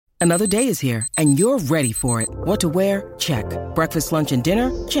Another day is here, and you're ready for it. What to wear? Check. Breakfast, lunch, and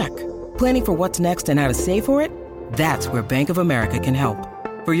dinner? Check. Planning for what's next and how to save for it? That's where Bank of America can help.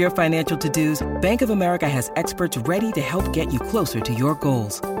 For your financial to-dos, Bank of America has experts ready to help get you closer to your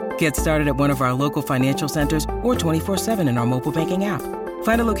goals. Get started at one of our local financial centers or 24/7 in our mobile banking app.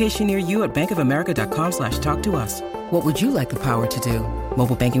 Find a location near you at bankofamerica.com/talktous. What would you like the power to do?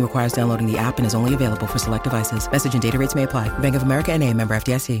 Mobile banking requires downloading the app and is only available for select devices. Message and data rates may apply. Bank of America N.A., member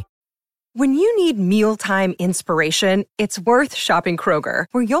FDIC. When you need mealtime inspiration, it's worth shopping Kroger,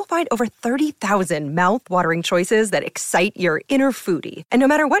 where you'll find over 30,000 mouth-watering choices that excite your inner foodie. And no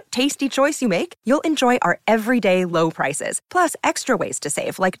matter what tasty choice you make, you'll enjoy our everyday low prices, plus extra ways to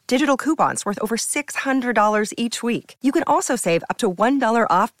save, like digital coupons worth over $600 each week. You can also save up to $1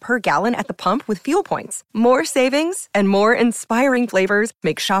 off per gallon at the pump with fuel points. More savings and more inspiring flavors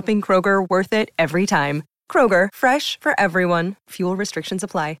make shopping Kroger worth it every time. Kroger, fresh for everyone. Fuel restrictions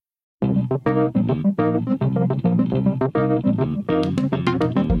apply.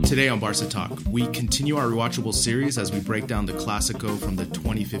 Today on Barca Talk, we continue our rewatchable series as we break down the Clásico from the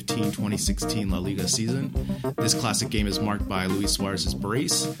 2015-2016 La Liga season. This classic game is marked by Luis Suarez's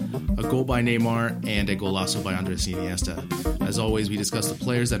brace, a goal by Neymar, and a golazo by Andrés Iniesta. As always, we discuss the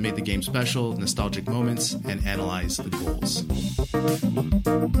players that made the game special, nostalgic moments, and analyze the goals.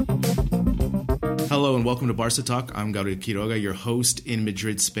 Hello and welcome to Barca Talk. I'm Gabriel Quiroga, your host in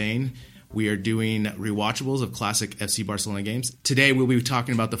Madrid, Spain. We are doing rewatchables of classic FC Barcelona games. Today, we'll be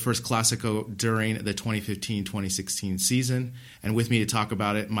talking about the first Clásico during the 2015-2016 season. And with me to talk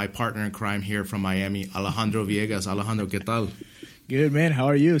about it, my partner in crime here from Miami, Alejandro Villegas. Alejandro, ¿qué tal? Good, man. How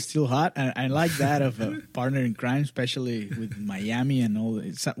are you? Still hot? I like that of a partner in crime, especially with Miami and all.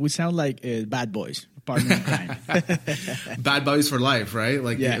 We sound like bad boys, partner in crime. Bad boys for life, right?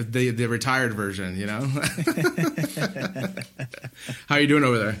 Like yeah. the retired version, you know? How are you doing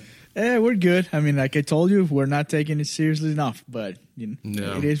over there? Yeah, we're good. I mean, like I told you, we're not taking it seriously enough, but you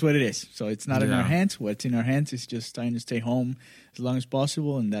know, It is what it is. So it's not in our hands. What's in our hands is just trying to stay home as long as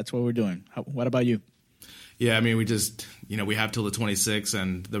possible, and that's what we're doing. What about you? Yeah, I mean, we just, we have till the 26th,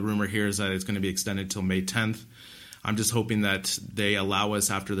 and the rumor here is that it's going to be extended till May 10th. I'm just hoping that they allow us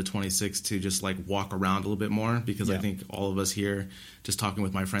after the 26th to just like walk around a little bit more, because I think all of us here, just talking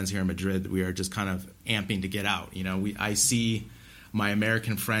with my friends here in Madrid, we are just kind of amping to get out. I see my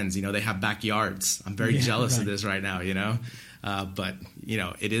American friends, they have backyards. I'm very jealous of this right now, but,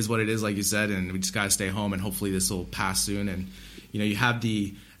 it is what it is, like you said, and we just got to stay home, and hopefully this will pass soon. And, you have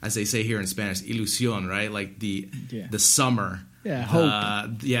the, as they say here in Spanish, ilusión, right? Like the summer. Yeah,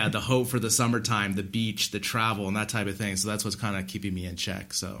 hope. The hope for the summertime, the beach, the travel, and that type of thing. So that's what's kind of keeping me in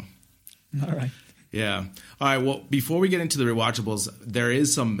check. So, all right. Yeah. All right. Well, before we get into the rewatchables, there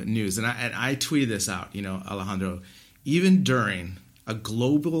is some news, and I tweeted this out, Alejandro. Even during a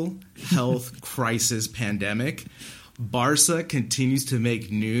global health crisis pandemic, Barca continues to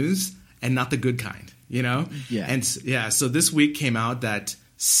make news, and not the good kind, Yeah. And so this week came out that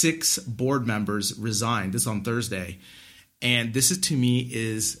 6 board members resigned. This on Thursday. And this is, to me,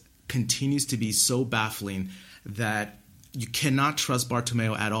 continues to be so baffling that you cannot trust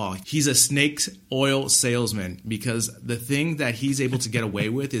Bartomeu at all. He's a snake oil salesman, because the thing that he's able to get away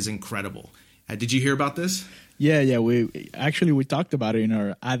with is incredible. Did you hear about this? Yeah. We talked about it in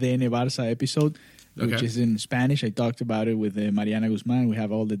our ADN Barça episode, which is in Spanish. I talked about it with Mariana Guzman. We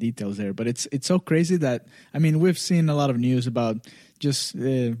have all the details there. But it's so crazy that, we've seen a lot of news about just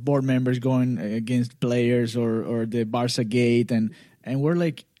board members going against players or the Barca gate. And we're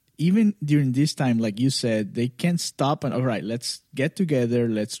like, even during this time, like you said, they can't stop. And all right, let's get together.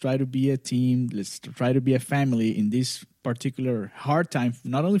 Let's try to be a team. Let's try to be a family in this particular hard time,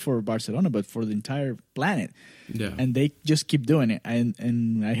 not only for Barcelona, but for the entire planet. Yeah. And they just keep doing it.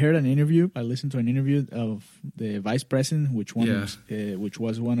 And I heard an interview. I listened to an interview of the vice president, which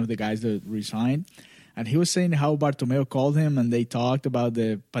was one of the guys that resigned. And he was saying how Bartomeu called him and they talked about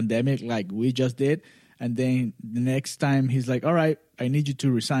the pandemic like we just did. And then the next time he's like, all right, I need you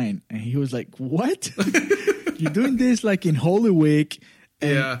to resign. And he was like, what? You're doing this like in Holy Week,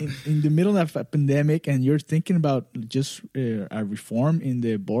 and in the middle of a pandemic, and you're thinking about just a reform in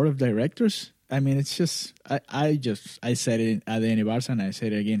the board of directors? It's just, I said it at the Barça, and I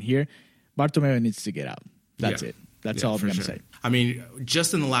said it again here. Bartomeu needs to get out. That's it. That's all I'm going to say.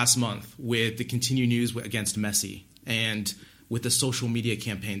 Just in the last month, with the continued news against Messi and with the social media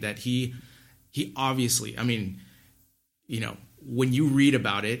campaign that he obviously, when you read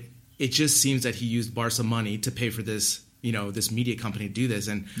about it, it just seems that he used Barca money to pay for this, this media company to do this.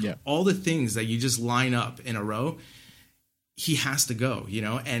 And all the things that you just line up in a row, he has to go,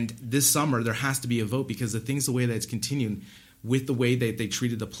 and this summer there has to be a vote, because the way that it's continuing, with the way that they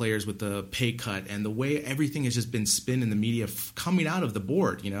treated the players with the pay cut and the way everything has just been spun in the media coming out of the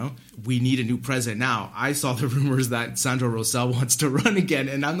board, we need a new president. Now, I saw the rumors that Sandro Rosell wants to run again,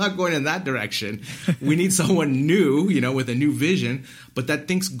 and I'm not going in that direction. We need someone new, with a new vision, but that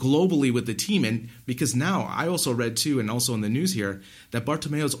thinks globally with the team. And because now I also read too, and also in the news here, that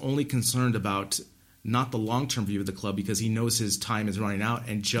Bartomeu's only concerned about not the long-term view of the club because he knows his time is running out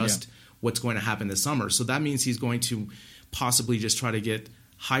and just what's going to happen this summer. So that means he's going to possibly just try to get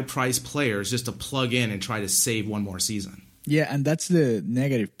high-priced players just to plug in and try to save one more season. Yeah, and that's the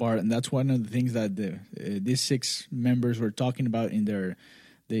negative part, and that's one of the things that these 6 members were talking about in their.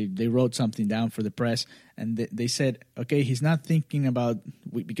 They wrote something down for the press, and they said, okay, he's not thinking about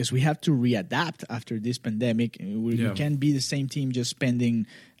because we have to readapt after this pandemic. We can't be the same team just spending,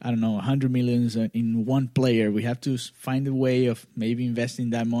 $100 million in one player. We have to find a way of maybe investing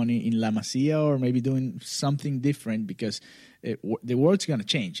that money in La Masia or maybe doing something different because the world's going to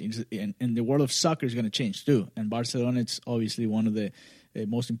change, and the world of soccer is going to change too. And Barcelona, it's obviously one of the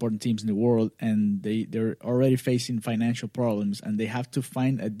most important teams in the world, and they're already facing financial problems, and they have to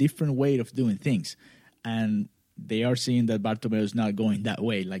find a different way of doing things. And they are seeing that Bartomeu is not going that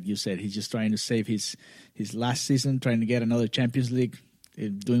way. Like you said, he's just trying to save his last season, trying to get another Champions League,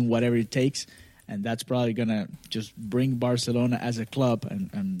 doing whatever it takes. And that's probably going to just bring Barcelona as a club.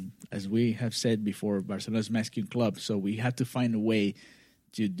 And as we have said before, Barcelona's a Mexican club. So we have to find a way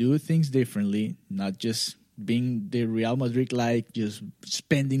to do things differently, not just being the Real Madrid like just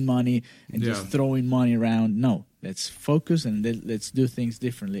spending money and just throwing money around. No, let's focus and let's do things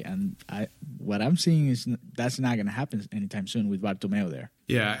differently. And what I'm seeing is that's not going to happen anytime soon with Bartomeu there.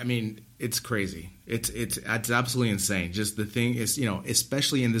 Yeah, I mean, it's crazy. It's absolutely insane. Just the thing is,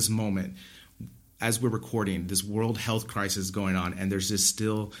 especially in this moment, as we're recording, this world health crisis going on, and there's just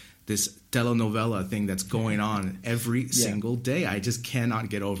still this telenovela thing that's going on every single day. I just cannot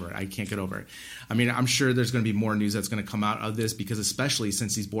get over it. I can't get over it. I mean, I'm sure there's going to be more news that's going to come out of this because especially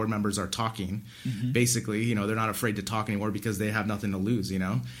since these board members are talking, basically, they're not afraid to talk anymore because they have nothing to lose,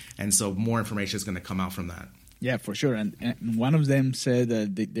 And so more information is going to come out from that. Yeah, for sure. And one of them said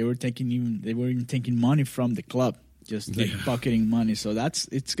that they were even taking money from the club. Just like pocketing money. So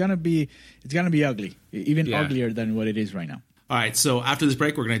it's gonna be ugly, even uglier than what it is right now. All right, so after this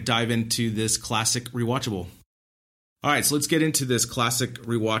break, we're going to dive into this classic rewatchable. All right, so let's get into this classic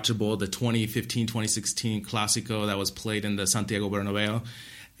rewatchable, the 2015-2016 Clásico that was played in the Santiago Bernabéu.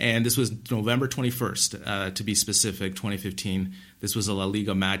 And this was November 21st, to be specific, 2015. This was a La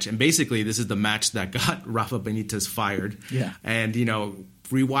Liga match. And basically, this is the match that got Rafa Benitez fired. Yeah. And,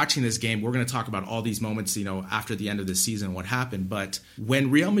 rewatching this game, we're going to talk about all these moments, after the end of the season, what happened. But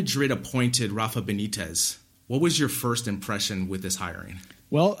when Real Madrid appointed Rafa Benitez, what was your first impression with this hiring?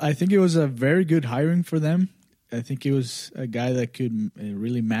 Well, I think it was a very good hiring for them. I think he was a guy that could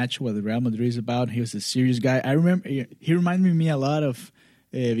really match what the Real Madrid is about. He was a serious guy. I remember he reminded me a lot of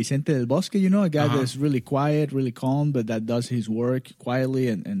Vicente del Bosque, a guy that's really quiet, really calm, but that does his work quietly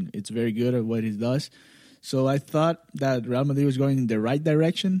and it's very good at what he does. So I thought that Real Madrid was going in the right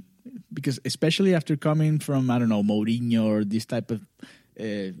direction because especially after coming from, Mourinho or this type of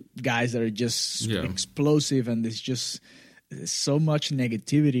guys that are just explosive and there's just so much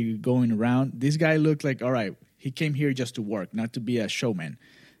negativity going around. This guy looked like, all right, he came here just to work, not to be a showman.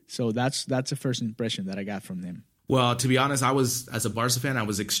 So that's the first impression that I got from him. Well, to be honest, as a Barca fan, I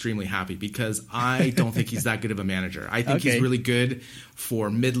was extremely happy because I don't think he's that good of a manager. I think he's really good for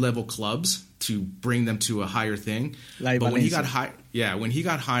mid-level clubs to bring them to a higher thing. Like but Valencia. when he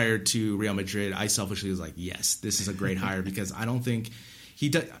got hired to Real Madrid, I selfishly was like, yes, this is a great hire because I don't think he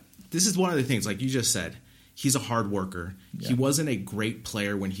does. This is one of the things, like you just said, he's a hard worker. Yeah. He wasn't a great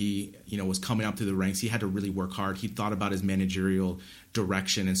player when he, was coming up through the ranks. He had to really work hard. He thought about his managerial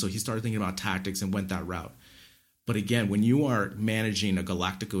direction, and so he started thinking about tactics and went that route. But again, when you are managing a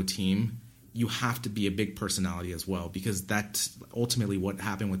Galactico team, you have to be a big personality as well because that's ultimately what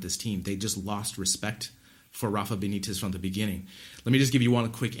happened with this team. They just lost respect for Rafa Benitez from the beginning. Let me just give you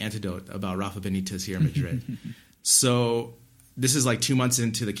one quick anecdote about Rafa Benitez here in Madrid. So this is like 2 months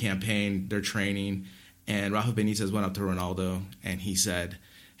into the campaign. They're training, and Rafa Benitez went up to Ronaldo, and he said,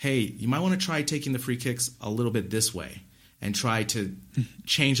 hey, you might want to try taking the free kicks a little bit this way and try to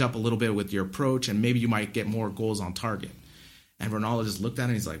change up a little bit with your approach, and maybe you might get more goals on target. And Ronaldo just looked at him,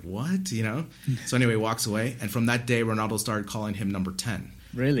 and he's like, what? So anyway, walks away. And from that day, Ronaldo started calling him number 10.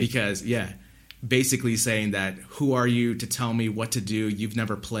 Really? Because, basically saying that, who are you to tell me what to do? You've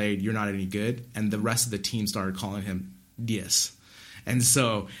never played. You're not any good. And the rest of the team started calling him 10. And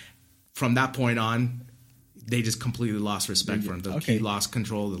so from that point on, they just completely lost respect for him. He lost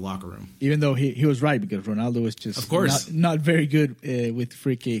control of the locker room. Even though he was right, because Ronaldo was just of course not very good with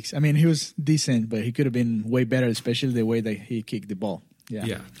free kicks. I mean, he was decent, but he could have been way better, especially the way that he kicked the ball.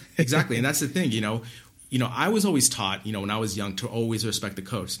 Yeah, exactly. And that's the thing, I was always taught, when I was young, to always respect the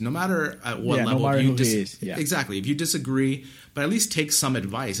coach, no matter at what level. No matter who he is. Yeah. Exactly. If you disagree, but at least take some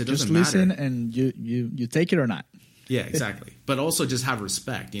advice. It doesn't matter. Just listen matter. and you take it or not. Yeah, exactly. But also just have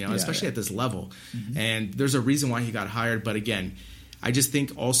respect, especially at this level. Mm-hmm. And there's a reason why he got hired. But again, I just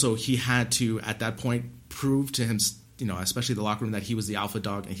think also he had to, at that point, prove to him, especially the locker room, that he was the alpha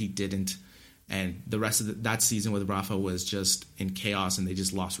dog, and he didn't. And the rest of that season with Rafa was just in chaos, and they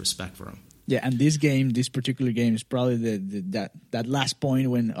just lost respect for him. Yeah, and this particular game is probably that last point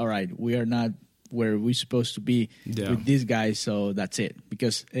when, all right, we are not where we're supposed to be with these guys, so that's it.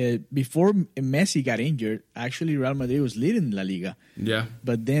 Because before Messi got injured, actually Real Madrid was leading La Liga. Yeah.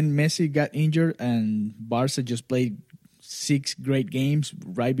 But then Messi got injured, and Barca just played 6 great games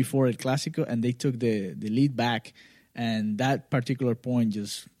right before El Clásico, and they took the lead back. And that particular point,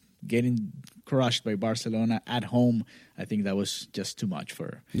 just getting crushed by Barcelona at home, I think that was just too much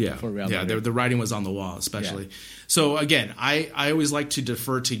for Real Madrid. Yeah, the writing was on the wall, especially. Yeah. So again, I always like to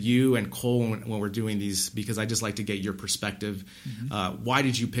defer to you and Cole when we're doing these, because I just like to get your perspective. Mm-hmm. Why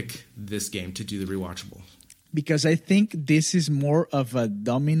did you pick this game to do the rewatchable? Because I think this is more of a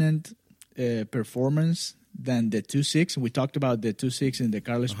dominant performance than the 2-6. We talked about the 2-6 in the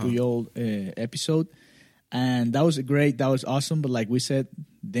Carles Puyol episode, and that was great. That was awesome. But like we said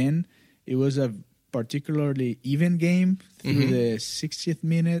then, it was a particularly even game through the 60th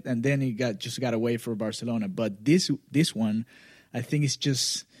minute, and then it got away for Barcelona. But this one, I think it's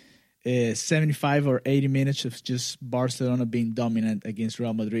just 75 or 80 minutes of just Barcelona being dominant against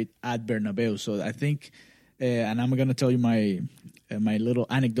Real Madrid at Bernabeu. So I think, and I'm going to tell you my little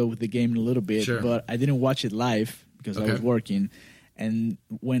anecdote with the game in a little bit, but I didn't watch it live because I was working. And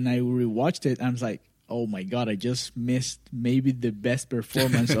when I rewatched it, I was like, oh my God, I just missed maybe the best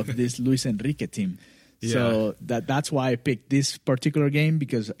performance of this Luis Enrique team. Yeah. So that's why I picked this particular game,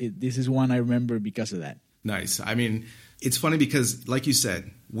 because this is one I remember because of that. Nice. I mean, it's funny because, like you said,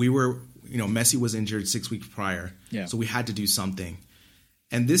 we were, Messi was injured 6 weeks prior. Yeah. So we had to do something.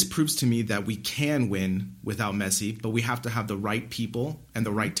 And this proves to me that we can win without Messi, but we have to have the right people and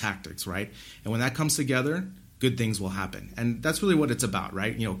the right tactics, right? And when that comes together, good things will happen. And that's really what it's about,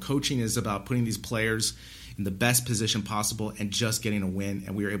 right? Coaching is about putting these players in the best position possible and just getting a win,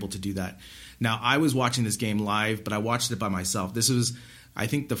 and we were able to do that. Now, I was watching this game live, but I watched it by myself. This was, I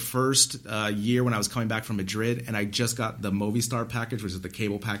think, the first year when I was coming back from Madrid, and I just got the Movistar package, which is the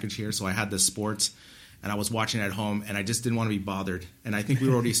cable package here, so I had the sports, and I was watching it at home, and I just didn't want to be bothered. And I think we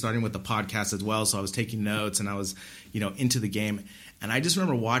were already starting with the podcast as well, so I was taking notes, and I was, into the game. And I just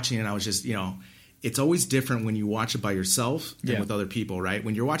remember watching it, and I was just, it's always different when you watch it by yourself than with other people, right?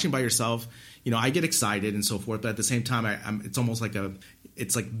 When you're watching by yourself, I get excited and so forth, but at the same time, it's almost like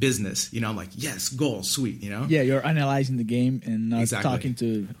it's like business, I'm like, yes, goal, sweet, Yeah, you're analyzing the game and not talking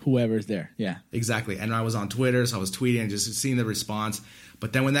to whoever's there. Yeah, exactly. And I was on Twitter, so I was tweeting and just seeing the response.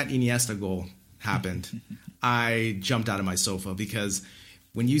 But then when that Iniesta goal happened, I jumped out of my sofa, because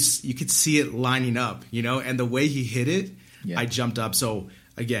when you could see it lining up, and the way he hit it, I jumped up. So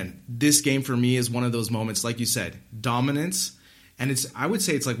again, this game for me is one of those moments, like you said, dominance, and I would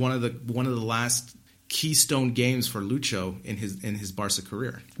say it's like one of the last keystone games for Lucho in his Barca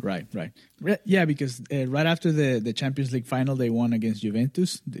career. Right. Yeah, because right after the Champions League final they won against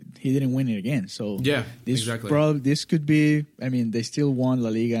Juventus, he didn't win it again. So this could be. I mean, they still won La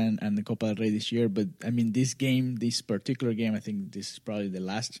Liga and the Copa del Rey this year, but I mean, this particular game, I think this is probably the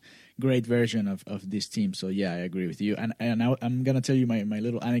last great version of this team. So yeah, I agree with you. And I'm gonna tell you my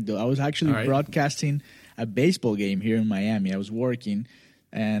little anecdote. I was actually broadcasting a baseball game here in Miami. I was working,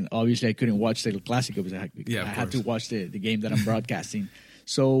 and obviously I couldn't watch the Clásico because I had to watch the game that I'm broadcasting.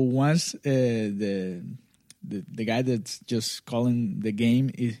 So once the guy that's just calling the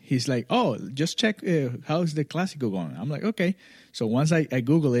game, he's like, oh, just check how's the Clásico going. I'm like, okay. So once I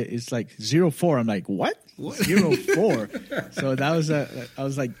Google it, it's like 0-4. I'm like, what? 0-4. So that was I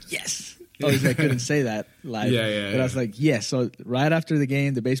was like, yes. Obviously, I couldn't say that live. But I was like, yes. So right after the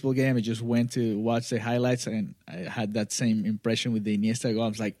game, the baseball game, I just went to watch the highlights, and I had that same impression with the Iniesta goal. I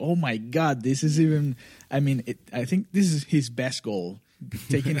was like, oh my God, this is even, I mean, I think this is his best goal.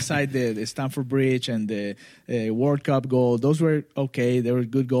 Taking aside the Stamford Bridge and the World Cup goal, those were okay. They were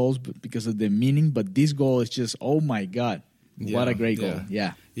good goals because of the meaning. But this goal is just, oh my God, what a great goal!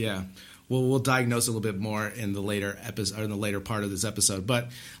 Yeah. Well, we'll diagnose a little bit more in the later episode, or in the later part of this episode. But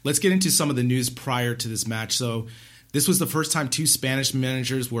let's get into some of the news prior to this match. So This was the first time two Spanish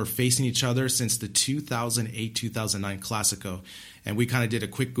managers were facing each other since the 2008-2009 Clásico. And we kind of did a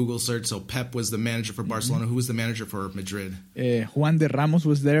quick Google search. So Pep was the manager for Barcelona. Who was the manager for Madrid? Juan de Ramos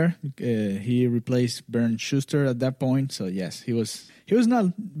was there. He replaced Bernd Schuster at that point. So yes, he was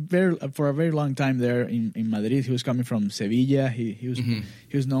not for a very long time there in Madrid. He was coming from Sevilla. He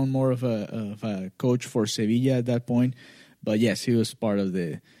was known more of a coach for Sevilla at that point. But yes, he was part of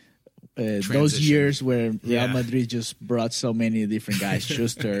the those years where Real Madrid just brought so many different guys.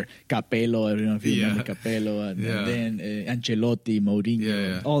 Schuster, Capello, I don't know if you remember Capello, and then Ancelotti,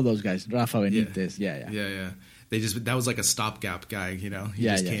 Mourinho, all those guys, Rafa Benitez. Yeah. That was like a stopgap guy, you know. He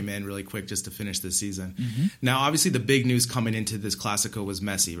just came in really quick just to finish the season. Now, obviously, the big news coming into this Clásico was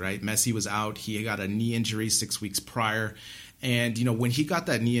Messi, right? Messi was out. He got a knee injury 6 weeks prior. And, you know, when he got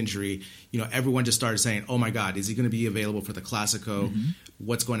that knee injury, you know, everyone just started saying, oh, my God, is he going to be available for the Clásico?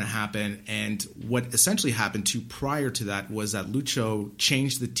 What's going to happen? And what essentially happened prior to that was that Lucho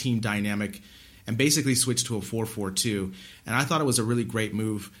changed the team dynamic and basically switched to a 4-4-2. And I thought it was a really great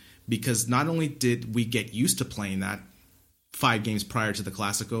move because not only did we get used to playing that 5 games prior to the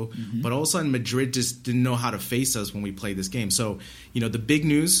Clásico, but all of a sudden Madrid just didn't know how to face us when we played this game. So, you know, the big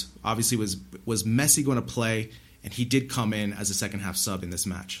news obviously was Messi going to play. And he did come in as a second-half sub in this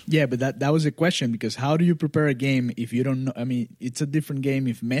match. Yeah, but that was a question because how do you prepare a game if you don't know? I mean, it's a different game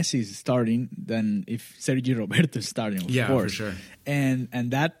if Messi is starting than if Sergio Roberto is starting, of course. For sure. And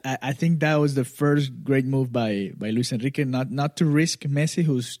that I think that was the first great move by Luis Enrique, not to risk Messi,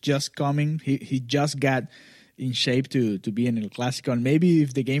 who's just coming. He just got in shape to be in El Clásico. And maybe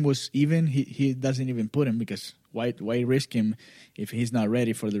if the game was even, he doesn't even put him because why risk him if he's not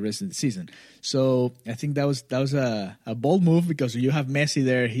ready for the rest of the season? So I think that was a bold move because you have Messi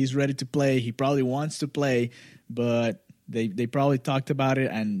there. He's ready to play. He probably wants to play, but they probably talked about it,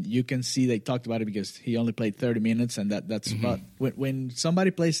 and you can see they talked about it because he only played 30 minutes, and that's about when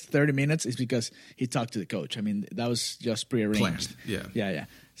somebody plays 30 minutes, it's because he talked to the coach. I mean, that was just prearranged. Planned. Yeah.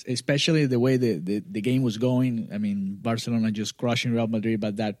 Especially the way the game was going. I mean, Barcelona just crushing Real Madrid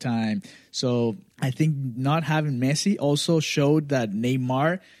by that time. So I think not having Messi also showed that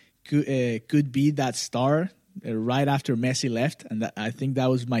Neymar could be that star right after Messi left. And I think that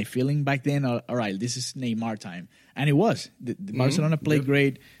was my feeling back then. All right, this is Neymar time. And it was. Barcelona played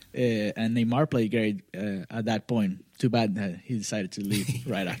great, and Neymar played great at that point. Too bad that he decided to leave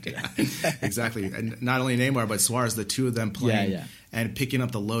right after that. Exactly. And not only Neymar, but Suarez, the two of them playing and picking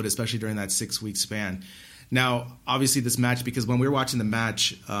up the load, especially during that 6-week span. Now, obviously, this match, because when we were watching the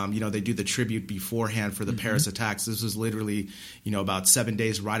match, you know, they do the tribute beforehand for the Paris attacks. This was literally, you know, about 7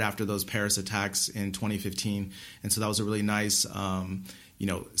 days right after those Paris attacks in 2015. And so that was a really nice, you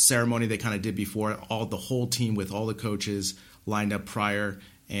know, ceremony they kind of did before. The whole team with all the coaches lined up prior.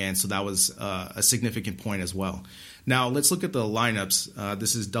 And so that was a significant point as well. Now, let's look at the lineups.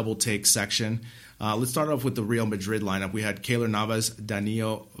 This is double take section. Let's start off with the Real Madrid lineup. We had Keylor Navas,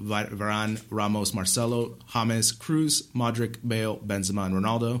 Danilo, Varane, Ramos, Marcelo, James, Cruz, Modric, Bale, Benzema, and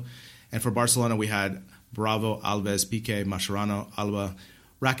Ronaldo. And for Barcelona, we had Bravo, Alves, Piqué, Mascherano, Alba,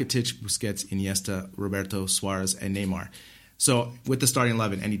 Rakitic, Busquets, Iniesta, Roberto, Suarez, and Neymar. So with the starting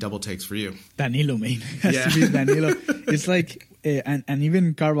 11, any double takes for you? Danilo, man. Has to be Danilo. It's like, and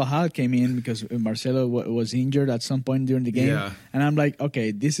even Carvajal came in because Marcelo was injured at some point during the game. Yeah. And I'm like,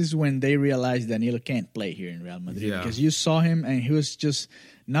 okay, this is when they realized Danilo can't play here in Real Madrid. Because you saw him and he was just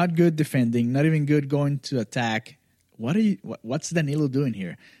not good defending, not even good going to attack. What's Danilo doing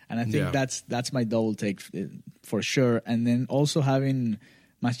here? And I think that's my double take for sure. And then also having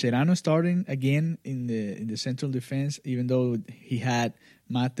Mascherano starting again in the central defense, even though he had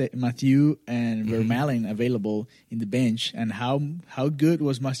Mathieu and Vermaelen available in the bench. And how good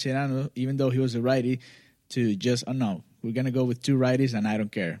was Mascherano, even though he was a righty, to just, no, we're going to go with two righties and I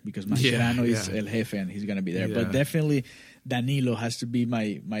don't care because Mascherano is El Jefe and he's going to be there. But definitely Danilo has to be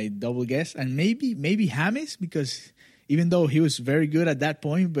my double guess. And maybe James, because even though he was very good at that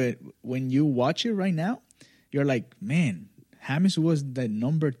point, but when you watch it right now, you're like, man, James was the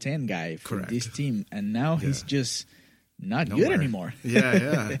number 10 guy for this team, and now he's just not good anymore.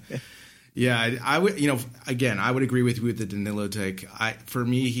 I would, you know, again, I would agree with you with the Danilo take. For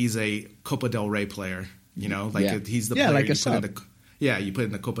me, he's a Copa del Rey player. You know, like he's the player like a sub. You put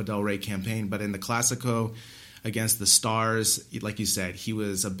in the Copa del Rey campaign, but in the Clásico against the Stars, like you said, he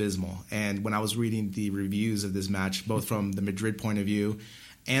was abysmal. And when I was reading the reviews of this match, both from the Madrid point of view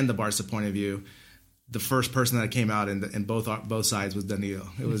and the Barca point of view, the first person that came out in both sides was Danilo.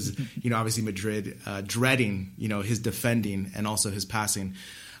 It was, you know, obviously Madrid dreading, you know, his defending and also his passing.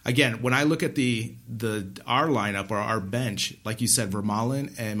 Again, when I look at our lineup or our bench, like you said,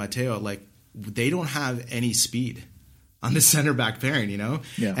 Vermaelen and Mateo, like they don't have any speed. on the center back pairing, you know?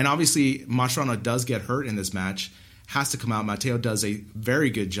 Yeah. And obviously, Mascherano does get hurt in this match, has to come out. Matteo does a very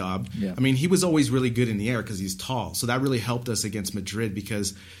good job. Yeah. I mean, he was always really good in the air because he's tall. So that really helped us against Madrid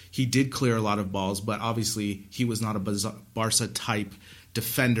because he did clear a lot of balls, but obviously he was not a Barca-type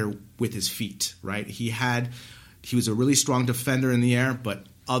defender with his feet, right? He was a really strong defender in the air, but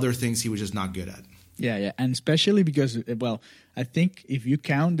other things he was just not good at. Yeah, and especially because, well, I think if you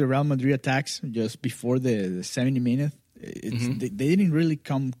count the Real Madrid attacks just before the 70 minutes, they didn't really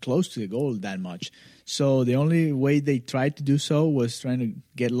come close to the goal that much. So the only way they tried to do so was trying to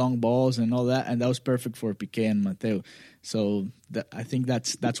get long balls and all that, and that was perfect for Piqué and Matteo. So I think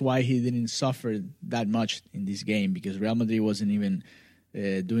that's why he didn't suffer that much in this game, because Real Madrid wasn't even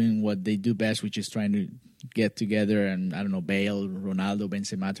doing what they do best, which is trying to get together and, I don't know, Bale, Ronaldo,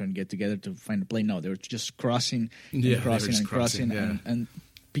 Benzema, and get together to find a play. No, they were just crossing and crossing. Yeah. And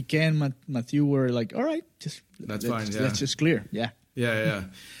Piqué and Mathieu were like, all right, let's just clear. Yeah.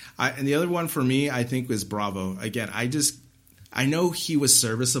 And the other one for me, I think, was Bravo. Again, I know he was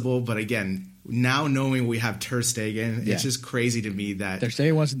serviceable, but again, now knowing we have Ter Stegen, it's just crazy to me that Ter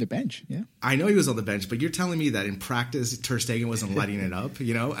Stegen was on the bench. Yeah, I know he was on the bench, but you're telling me that in practice Ter Stegen wasn't letting it up,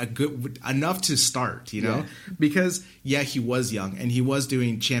 you know, enough to start, you know, because he was young and he was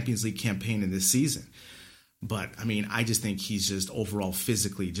doing Champions League campaign in this season. But I mean, I just think he's just overall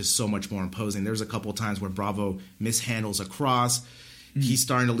physically just so much more imposing. There's a couple of times where Bravo mishandles a cross. He's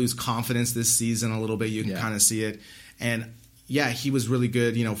starting to lose confidence this season a little bit. You can kind of see it. And he was really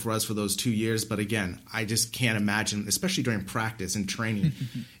good, you know, for us for those 2 years. But again, I just can't imagine, especially during practice and training,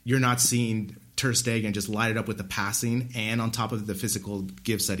 you're not seeing Ter Stegen just light it up with the passing and on top of the physical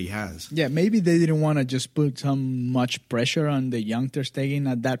gifts that he has. Yeah, maybe they didn't want to just put some much pressure on the young Ter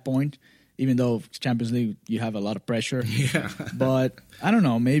Stegen at that point, even though Champions League, you have a lot of pressure. Yeah. But I don't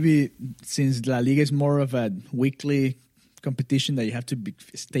know, maybe since La Liga is more of a weekly competition that you have to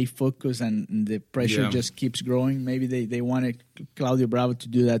stay focused and the pressure just keeps growing. Maybe they wanted Claudio Bravo to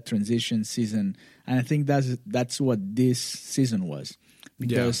do that transition season, and I think that's what this season was.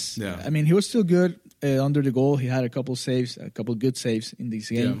 Because I mean, he was still good under the goal. He had a couple good saves in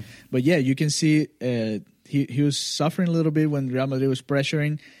this game. But you can see he was suffering a little bit when Real Madrid was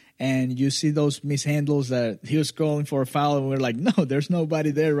pressuring. And you see those mishandles that he was calling for a foul, and we're like, no, there's nobody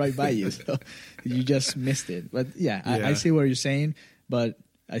there right by you. So you just missed it. But I see what you're saying, but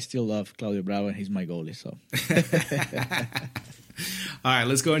I still love Claudio Bravo, and he's my goalie. So. All right,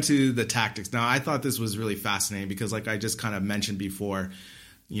 let's go into the tactics. Now, I thought this was really fascinating because, like I just kind of mentioned before,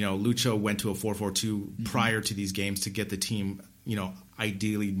 you know, Lucho went to a 4-4-2 prior to these games to get the team, you know,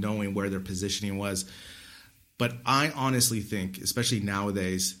 ideally knowing where their positioning was. But I honestly think, especially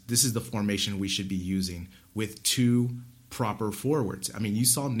nowadays, this is the formation we should be using with two proper forwards. I mean, you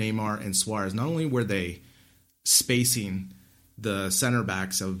saw Neymar and Suarez. Not only were they spacing the center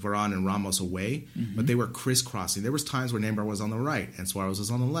backs of Varane and Ramos away, but they were crisscrossing. There was times where Neymar was on the right and Suarez was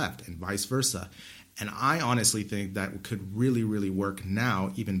on the left and vice versa. And I honestly think that could really, really work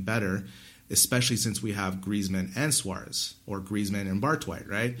now even better, especially since we have Griezmann and Suarez, or Griezmann and Bartway,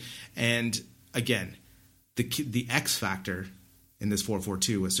 right? And again, the X factor in this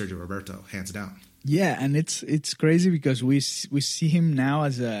 4-4-2 was Sergio Roberto, hands down. Yeah, and it's crazy because we see him now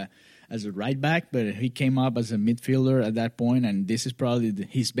as a right back, but he came up as a midfielder at that point, and this is probably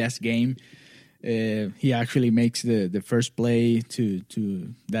his best game. He actually makes the first play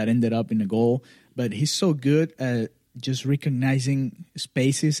to that ended up in a goal, but he's so good at just recognizing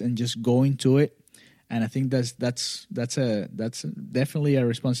spaces and just going to it. And I think that's definitely a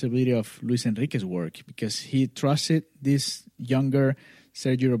responsibility of Luis Enrique's work, because he trusted this younger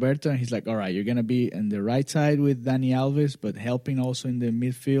Sergio Roberto, and he's like, all right, you're going to be on the right side with Dani Alves, but helping also in the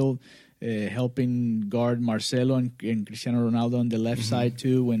midfield, helping guard Marcelo and Cristiano Ronaldo on the left side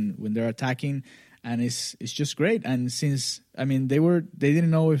too when they're attacking. And it's just great. And since, I mean, they didn't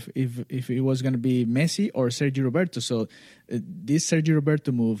know if it was going to be Messi or Sergio Roberto. So this Sergio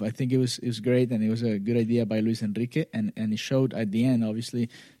Roberto move, I think it was great, and it was a good idea by Luis Enrique, and it showed at the end. Obviously,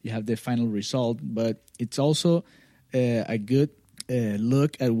 you have the final result, but it's also a good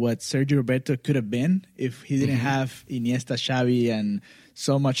look at what Sergio Roberto could have been if he didn't have Iniesta, Xavi, and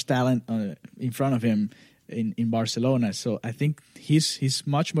so much talent in front of him in Barcelona. So I think he's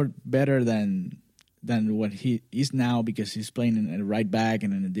much more better than what he is now, because he's playing in a right back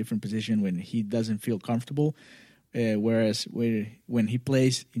and in a different position when he doesn't feel comfortable. Whereas when he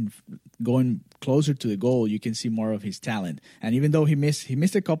plays in going closer to the goal, you can see more of his talent. And even though he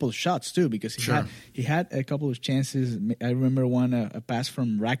missed a couple of shots too, because he had a couple of chances. I remember a pass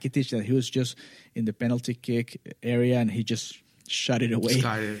from Rakitic that he was just in the penalty kick area and he just shot it away.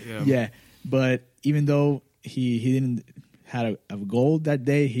 Yeah. But even though he didn't had a goal that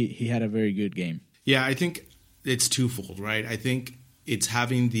day, he had a very good game. Yeah, I think it's twofold, right? I think it's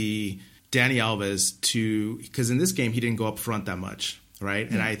having the Dani Alves because in this game he didn't go up front that much, right?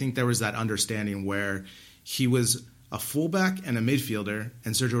 Yeah. And I think there was that understanding where he was a fullback and a midfielder,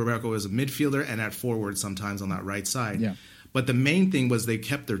 and Sergio Roberto was a midfielder and at forward sometimes on that right side. Yeah. But the main thing was they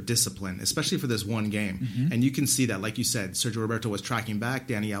kept their discipline, especially for this one game. Mm-hmm. And you can see that, like you said, Sergio Roberto was tracking back,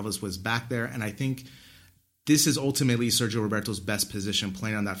 Dani Alves was back there, and I think this is ultimately Sergio Roberto's best position,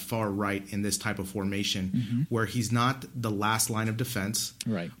 playing on that far right in this type of formation, where he's not the last line of defense,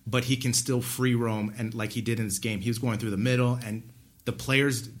 right? But he can still free roam, and like he did in this game, he was going through the middle, and the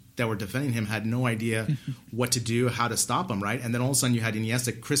players that were defending him had no idea what to do, how to stop him, right? And then all of a sudden you had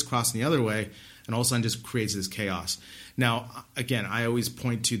Iniesta crisscrossing the other way, and all of a sudden just creates this chaos. Now, again, I always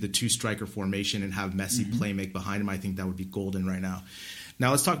point to the two-striker formation and have Messi play make behind him. I think that would be golden right now.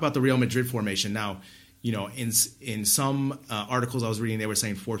 Now, let's talk about the Real Madrid formation. Now, you know, in some articles I was reading, they were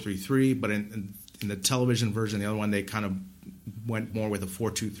saying 4-3-3, but in the television version, the other one, they kind of went more with a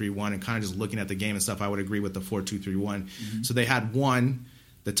 4-2-3-1, and kind of just looking at the game and stuff, I would agree with the 4-2-3-1. So they had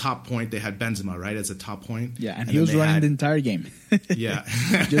the top point, they had Benzema, right, as a top point. Yeah, and he was running the entire game. Yeah.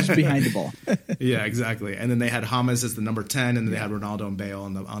 Just behind the ball. Yeah, exactly. And then they had James as the number 10, and then they had Ronaldo and Bale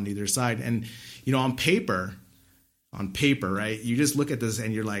on either side. And, you know, on paper, right, you just look at this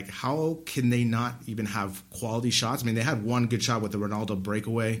and you're like, how can they not even have quality shots? I mean, they had one good shot with the Ronaldo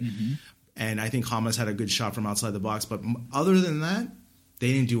breakaway, and I think James had a good shot from outside the box. But other than that,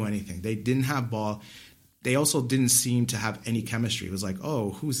 they didn't do anything. They didn't have ball. They also didn't seem to have any chemistry. It was like,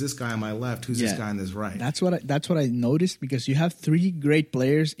 oh, who's this guy on my left? Who's this guy on this right? That's what I noticed, because you have three great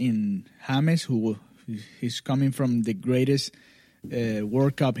players in James, he's coming from the greatest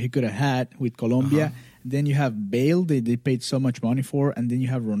World Cup he could have had with Colombia. Then you have Bale, they paid so much money for, and then you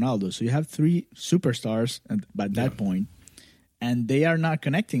have Ronaldo. So you have three superstars at that point, and they are not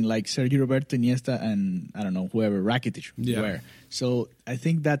connecting like Sergio Roberto, Iniesta, and I don't know, whoever, Rakitic were. So I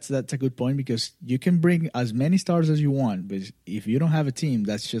think that's a good point, because you can bring as many stars as you want, but if you don't have a team,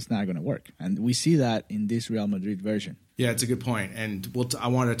 that's just not going to work. And we see that in this Real Madrid version. Yeah, it's a good point, and I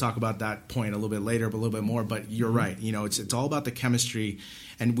wanted to talk about that point a little bit later, but a little bit more. But you're right. You know, it's all about the chemistry,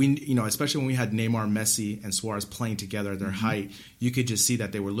 and especially when we had Neymar, Messi, and Suarez playing together at their height, you could just see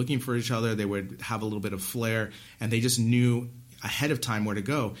that they were looking for each other. They would have a little bit of flair, and they just knew ahead of time where to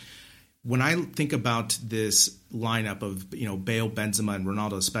go. When I think about this lineup of, you know, Bale, Benzema, and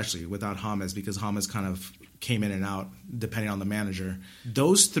Ronaldo, especially without James, because James kind of came in and out depending on the manager,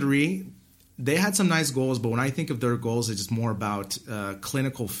 those three, they had some nice goals, but when I think of their goals, it's just more about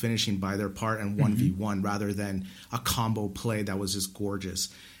clinical finishing by their part and 1v1 rather than a combo play that was just gorgeous.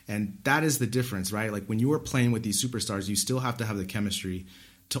 And that is the difference, right? Like when you are playing with these superstars, you still have to have the chemistry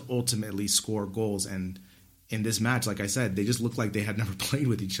to ultimately score goals. And in this match, like I said, they just looked like they had never played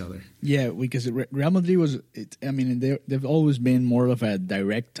with each other. Yeah, because Real Madrid they've always been more of a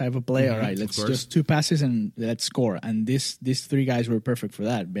direct type of play. All right, let's just 2 passes and let's score. And these three guys were perfect for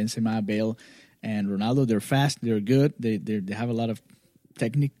that. Benzema, Bale, and Ronaldo. They're fast. They're good. They have a lot of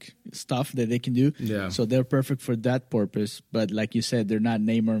technique stuff that they can do. Yeah. So they're perfect for that purpose. But like you said, they're not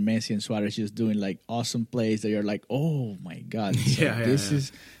Neymar, Messi, and Suarez just doing like awesome plays that you're like, oh my God. So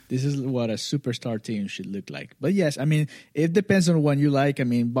this is what a superstar team should look like. But yes, I mean, it depends on what you like. I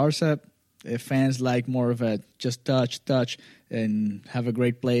mean, Barca fans like more of a just touch, and have a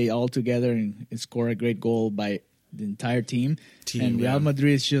great play all together and score a great goal by the entire team. And Real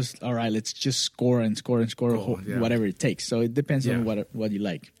Madrid is just, all right, let's just score whatever it takes. So it depends on what you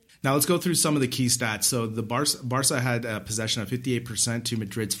like. Now let's go through some of the key stats. So the Barca had a possession of 58% to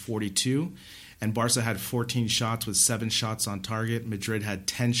Madrid's 42%. And Barca had 14 shots with 7 shots on target. Madrid had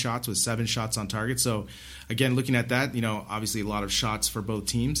 10 shots with 7 shots on target. So, again, looking at that, you know, obviously a lot of shots for both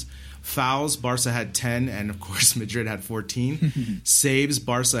teams. Fouls, Barca had 10, and, of course, Madrid had 14. Saves,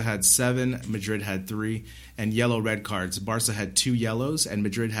 Barca had 7, Madrid had 3. And yellow-red cards, Barca had 2 yellows, and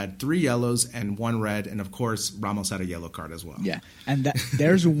Madrid had 3 yellows and 1 red. And, of course, Ramos had a yellow card as well. Yeah, and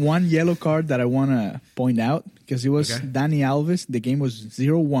there's one yellow card that I want to point out, because it was Dani Alves. The game was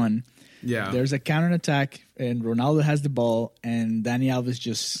 0-1. Yeah. There's a counterattack, and Ronaldo has the ball, and Dani Alves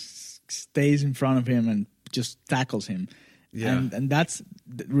just stays in front of him and just tackles him. Yeah. And that's,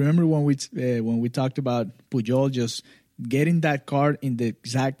 remember when we talked about Puyol just getting that card in the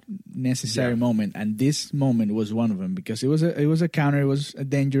exact necessary moment, and this moment was one of them, because it was a counter, it was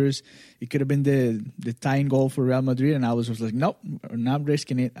dangerous. It could have been the tying goal for Real Madrid, and I was just like, nope, I'm not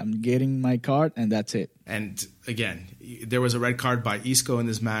risking it. I'm getting my card, and that's it. And again, there was a red card by Isco in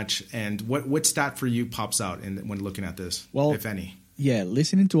this match. And what stat for you pops out when looking at this, if any?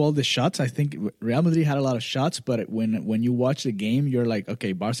 listening to all the shots, I think Real Madrid had a lot of shots, but when you watch the game, you're like,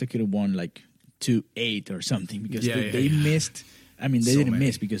 okay, Barca could have won like 2-8 or something because they missed. I mean, they didn't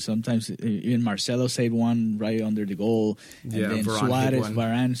miss because sometimes even Marcelo saved one right under the goal. And then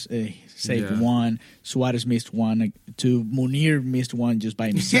Varane saved one. Suarez missed one. Munir missed one just by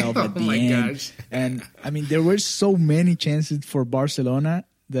himself at the end. Gosh. And, I mean, there were so many chances for Barcelona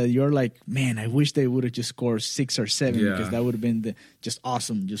that you're like, man, I wish they would have just scored 6 or 7 because that would have been just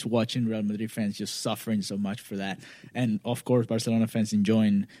awesome, just watching Real Madrid fans just suffering so much for that. And, of course, Barcelona fans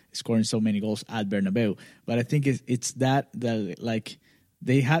enjoying scoring so many goals at Bernabeu. But I think it's that like,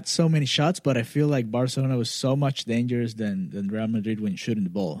 they had so many shots, but I feel like Barcelona was so much dangerous than Real Madrid when shooting the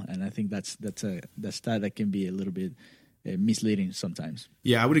ball. And I think that's a stat that can be a little bit misleading sometimes.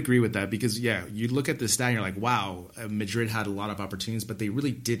 Yeah, I would agree with that because, you look at the stat and you're like, wow, Madrid had a lot of opportunities, but they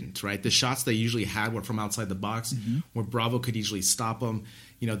really didn't, right? The shots they usually had were from outside the box where Bravo could easily stop them.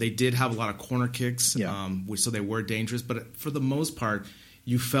 You know, they did have a lot of corner kicks, so they were dangerous. But for the most part,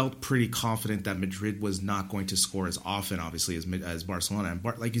 you felt pretty confident that Madrid was not going to score as often, obviously, as Barcelona.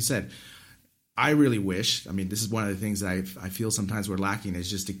 And like you said, I really wish, I mean, this is one of the things that I feel sometimes we're lacking is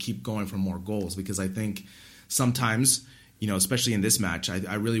just to keep going for more goals because I think sometimes, you know, especially in this match,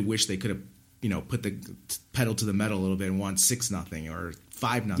 I really wish they could have, you know, put the pedal to the metal a little bit and won 6-0 or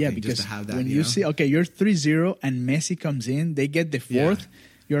 5-0 just to have that. When you see, okay, you're 3-0 and Messi comes in, they get the fourth,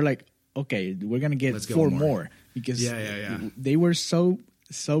 you're like, okay, we're going to get 4 more. Because they were so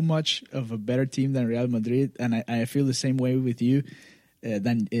much of a better team than Real Madrid, and I feel the same way with you.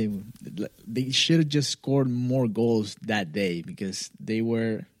 They should have just scored more goals that day because they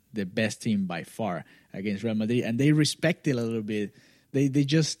were the best team by far against Real Madrid, and they respected a little bit. They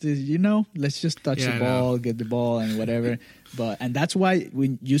just, let's just touch the ball, get the ball, and whatever. And that's why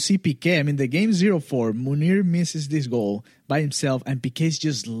when you see Piqué, I mean, the game 0-4, Munir misses this goal by himself, and Piqué's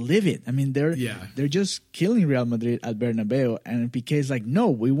just livid. I mean, they're just killing Real Madrid at Bernabeu, and Piqué's like, no,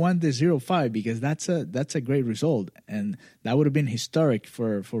 we want the 0-5 because that's a great result, and that would have been historic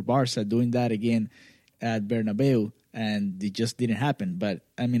for Barca doing that again at Bernabeu. And it just didn't happen. But,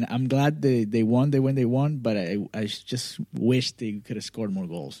 I mean, I'm glad they won. They won. But I just wish they could have scored more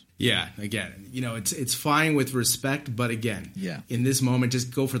goals. Yeah, again, it's fine with respect. But, again, in this moment,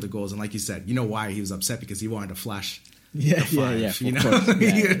 just go for the goals. And like you said, you know why he was upset? Because he wanted to flash the 5. You know?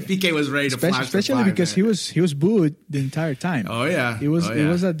 Piqué was ready to flash especially the 5, because he was booed the entire time. Oh, yeah. It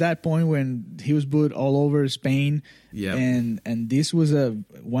was at that point when he was booed all over Spain. Yeah. And this was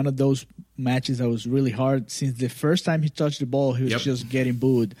one of those matches that was really hard. Since the first time he touched the ball, he was just getting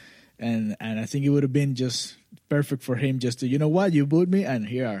booed. And I think it would have been just perfect for him just to, you know what, you booed me, and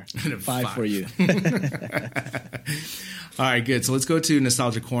here are 5 for you. All right, good. So let's go to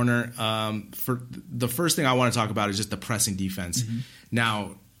Nostalgia Corner. For the first thing I want to talk about is just the pressing defense.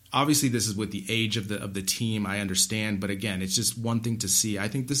 Now, obviously, this is with the age of the team. I understand, but again, it's just one thing to see. I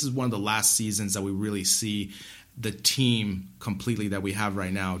think this is one of the last seasons that we really see the team completely that we have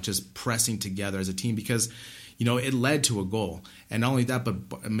right now, just pressing together as a team because, it led to a goal. And not only that,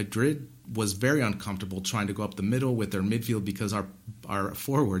 but Madrid was very uncomfortable trying to go up the middle with their midfield because our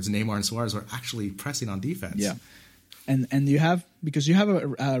forwards, Neymar and Suarez, were actually pressing on defense. Yeah. And you have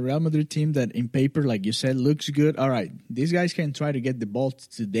a Real Madrid team that in paper, like you said, looks good. All right, these guys can try to get the ball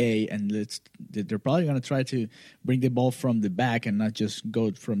today, and they're probably going to try to bring the ball from the back and not just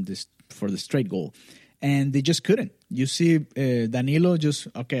go for the straight goal. And they just couldn't. You see Danilo just,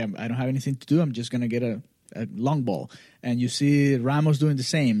 okay, I don't have anything to do. I'm just going to get a long ball. And you see Ramos doing the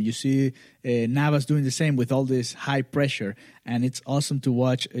same. You see Navas doing the same with all this high pressure. And it's awesome to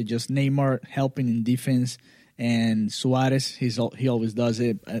watch just Neymar helping in defense. And Suarez, he always does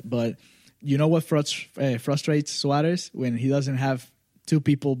it. But you know what frustrates Suarez? When he doesn't have 2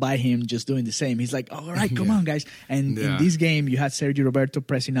 people by him just doing the same. He's like, oh, all right, come on, guys. And in this game, you had Sergio Roberto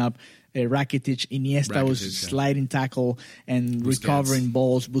pressing up. Rakitic, Iniesta was sliding tackle and recovering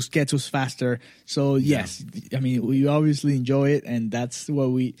balls. Busquets was faster. So, yes, I mean, we obviously enjoy it, and that's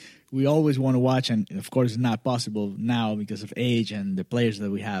what we always want to watch. And, of course, it's not possible now because of age and the players that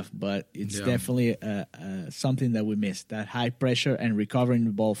we have. But it's definitely something that we miss, that high pressure and recovering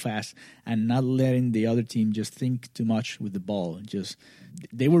the ball fast and not letting the other team just think too much with the ball.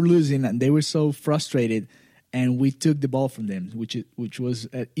 They were losing, and they were so frustrated. And we took the ball from them, which was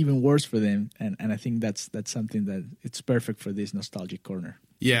even worse for them. And I think that's something that it's perfect for this nostalgic corner.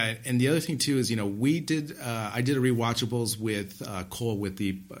 Yeah, and the other thing too is we did I did a rewatchables with Cole with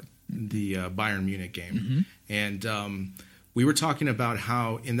the Bayern Munich game, and we were talking about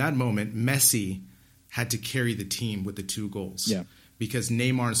how in that moment Messi had to carry the team with the 2 goals. Yeah. because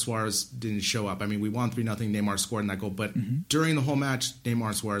Neymar and Suarez didn't show up. I mean, we won 3-0. Neymar scored in that goal, but during the whole match, Neymar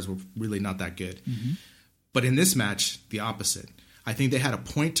and Suarez were really not that good. But in this match, the opposite. I think they had a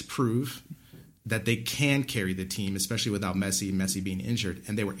point to prove that they can carry the team, especially without Messi being injured,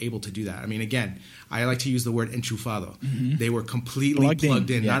 and they were able to do that. I mean, again, I like to use the word enchufado. They were completely plugged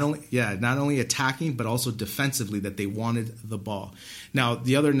in. Yes. Not only attacking, but also defensively, that they wanted the ball. Now,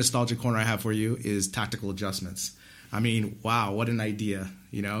 the other nostalgic corner I have for you is tactical adjustments. I mean, wow, what an idea,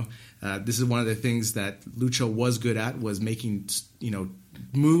 you know? This is one of the things that Lucho was good at, was making, you know,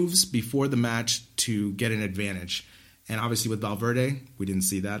 moves before the match to get an advantage. And obviously with Valverde, we didn't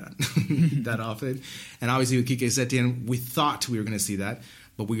see that that often. And obviously with Quique Setien, we thought we were going to see that,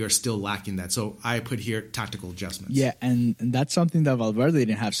 but we are still lacking that. So I put here tactical adjustments. Yeah, and that's something that Valverde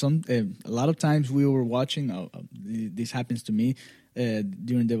didn't have. A lot of times we were watching, this happens to me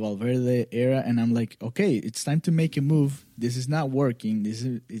during the Valverde era, and I'm like, okay, it's time to make a move. This is not working.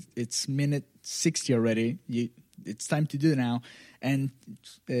 It's minute 60 already. It's time to do it now. And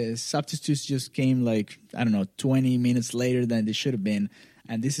substitutes just came 20 minutes later than they should have been.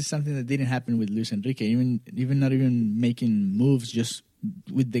 And this is something that didn't happen with Luis Enrique, even not even making moves, just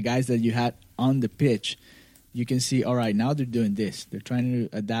with the guys that you had on the pitch. You can see, all right, now they're doing this. They're trying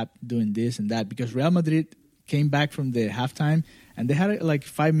to adapt, doing this and that. Because Real Madrid came back from the halftime, and they had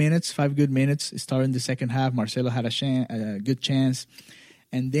 5 good minutes starting the second half. Marcelo had a good chance.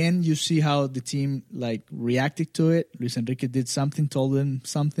 And then you see how the team reacted to it. Luis Enrique did something, told them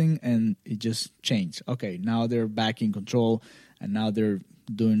something, and it just changed. Okay, now they're back in control, and now they're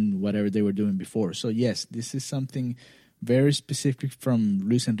doing whatever they were doing before. So yes, this is something very specific from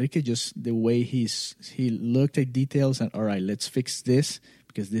Luis Enrique, just the way he looked at details and, all right, let's fix this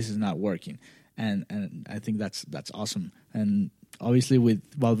because this is not working. And I think that's awesome. And obviously with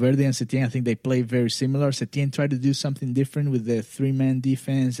Valverde and Setien, I think they play very similar. Setien tried to do something different with the 3-man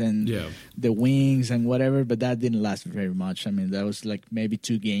defense and the wings and whatever, but that didn't last very much. I mean, that was maybe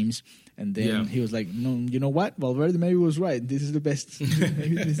 2 games. And then he was like, no, you know what? Valverde maybe was right. This is the best.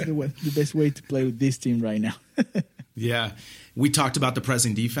 Maybe this is the best way to play with this team right now. Yeah. We talked about the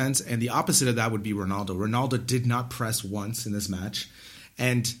pressing defense, and the opposite of that would be Ronaldo. Ronaldo did not press once in this match.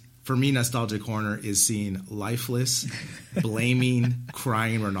 And for me, Nostalgia Corner is seeing lifeless, blaming,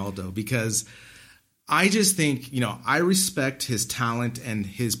 crying Ronaldo, because I just think, I respect his talent and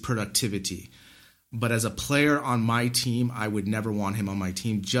his productivity. But as a player on my team, I would never want him on my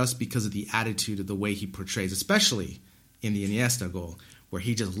team just because of the attitude of the way he portrays, especially in the Iniesta goal, where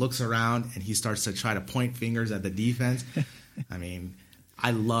he just looks around and he starts to try to point fingers at the defense. I mean,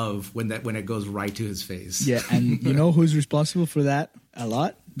 I love when it goes right to his face. Yeah, and you know who's responsible for that a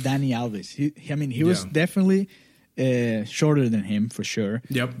lot? Dani Alves. He was definitely shorter than him for sure.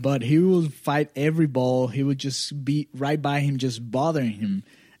 Yep. But he would fight every ball. He would just be right by him, just bothering him.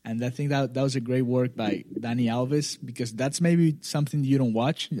 And I think that was a great work by Dani Alves, because that's maybe something you don't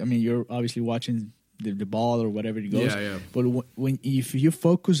watch. I mean, you're obviously watching the ball or whatever it goes. Yeah. But if you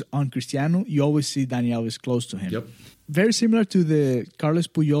focus on Cristiano, you always see Dani Alves close to him. Yep. Very similar to the Carles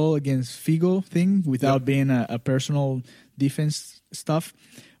Puyol against Figo thing, without being a personal defense stuff.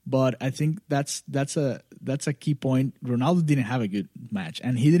 But I think that's a key point. Ronaldo didn't have a good match,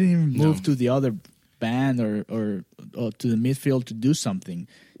 and he didn't even move to the other band or to the midfield to do something.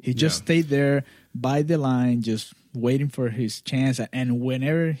 He just stayed there by the line, just waiting for his chance. And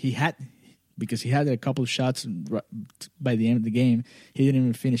whenever he had, because he had a couple of shots by the end of the game, he didn't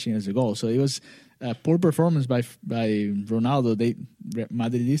even finish it as a goal. So it was a poor performance by Ronaldo.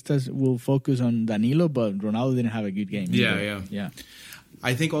 Madridistas will focus on Danilo, but Ronaldo didn't have a good game. Yeah.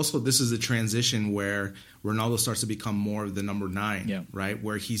 I think also this is a transition where Ronaldo starts to become more of the number 9, right?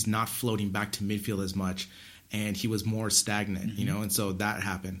 Where he's not floating back to midfield as much, and he was more stagnant, and so that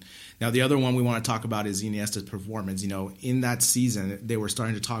happened. Now, the other one we want to talk about is Iniesta's performance. In that season, they were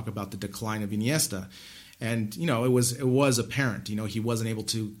starting to talk about the decline of Iniesta. And, it was apparent, he wasn't able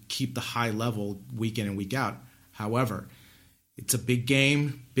to keep the high level week in and week out. However, it's a big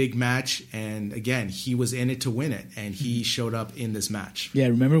game, big match, and again, he was in it to win it, and he showed up in this match. Yeah,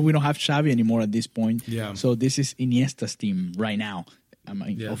 remember, we don't have Xavi anymore at this point. Yeah. So this is Iniesta's team right now. I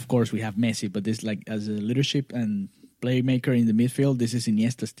mean, of course, we have Messi, but this, as a leadership and playmaker in the midfield, this is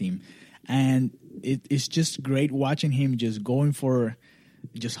Iniesta's team. And it's just great watching him just going for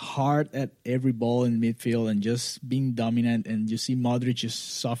just hard at every ball in midfield and just being dominant. And you see Modric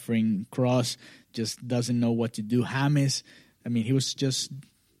just suffering. Kroos just doesn't know what to do. James, I mean, he was just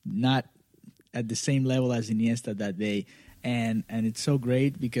not at the same level as Iniesta that day. And it's so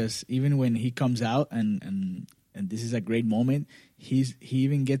great because even when he comes out and and this is a great moment. He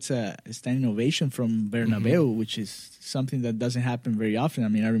even gets a standing ovation from Bernabeu, which is something that doesn't happen very often. I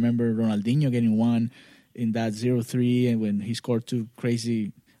mean, I remember Ronaldinho getting one in that 0-3, and when he scored 2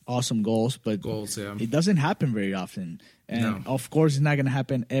 crazy, awesome goals, but it doesn't happen very often. And of course, it's not going to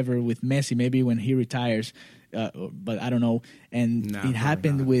happen ever with Messi. Maybe when he retires, but I don't know. And it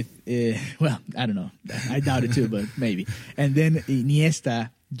happened with, well, I don't know. I doubt it too, but maybe. And then Iniesta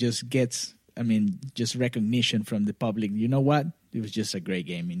just gets, just recognition from the public. You know what? It was just a great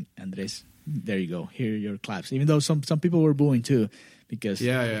game, Andres. There you go. Here are your claps. Even though some people were booing too, because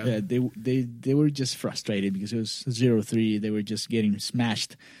they were just frustrated because it was 0-3. They were just getting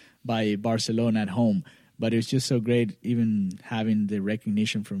smashed by Barcelona at home. But it was just so great, even having the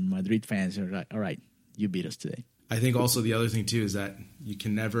recognition from Madrid fans. Are like, all right, you beat us today. I think also the other thing too is that you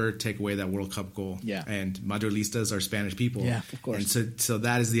can never take away that World Cup goal. Yeah. And Madridistas are Spanish people. Yeah, of course. And so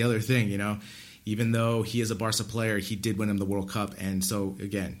that is the other thing, Even though he is a Barca player, he did win him the World Cup. And so,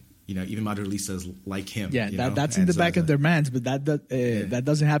 again, even Madridistas like him. Yeah, that's in the back of their minds, but that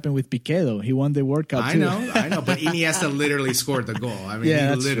doesn't happen with Piqué, though. He won the World Cup, too. I know, but Iniesta literally scored the goal. He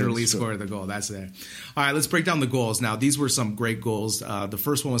literally scored the goal. That's there. All right, let's break down the goals. Now, these were some great goals. The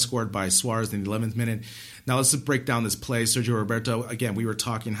first one was scored by Suarez in the 11th minute. Now, let's break down this play. Sergio Roberto, again, we were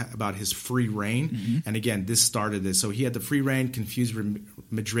talking about his free reign. Mm-hmm. And, again, this started this. So he had the free reign, confused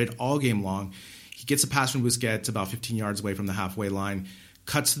Madrid all game long. He gets a pass from Busquets about 15 yards away from the halfway line,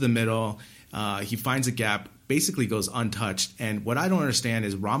 cuts to the middle. He finds a gap, basically goes untouched. And what I don't understand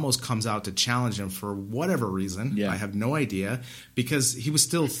is Ramos comes out to challenge him for whatever reason. Yeah. I have no idea, because he was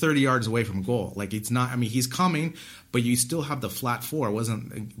still 30 yards away from goal. Like, it's not, he's coming, but you still have the flat four. It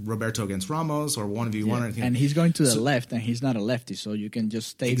wasn't Roberto against Ramos or 1v1 or anything. And he's going to the left, and he's not a lefty, so you can just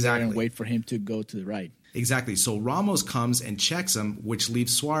stay there and wait for him to go to the right. Exactly. So Ramos comes and checks him, which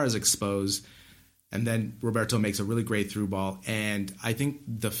leaves Suarez exposed. And then Roberto makes a really great through ball. And I think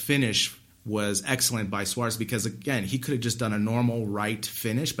the finish was excellent by Suarez because, again, he could have just done a normal right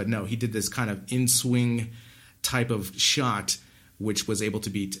finish. But no, he did this kind of in-swing type of shot, which was able to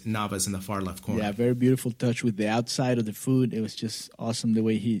beat Navas in the far left corner. Yeah, very beautiful touch with the outside of the foot. It was just awesome the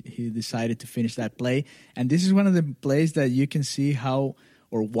way he decided to finish that play. And this is one of the plays that you can see how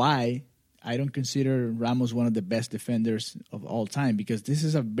or why I don't consider Ramos one of the best defenders of all time, because this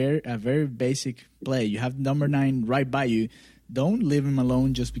is a very basic play. You have number 9 right by you. Don't leave him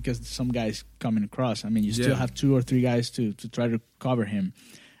alone just because some guy's coming across. You still have 2 or 3 guys to try to cover him.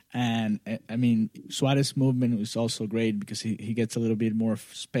 And, Suarez's movement was also great because he gets a little bit more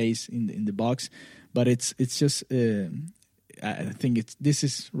space in the box. But it's just, I think this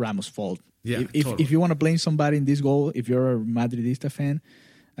is Ramos' fault. Yeah, if you want to blame somebody in this goal, if you're a Madridista fan,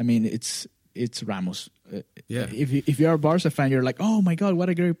 it's Ramos. If you're a Barca fan, you're like, oh my God, what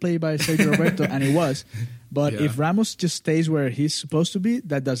a great play by Sergio Roberto, and it was. But if Ramos just stays where he's supposed to be,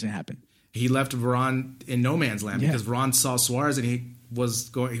 that doesn't happen. He left Varane in no man's land because Varane saw Suarez and he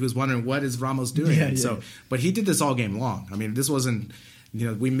was wondering, what is Ramos doing? But he did this all game long. This wasn't,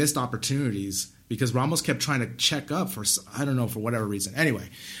 we missed opportunities because Ramos kept trying to check up for whatever reason. Anyway,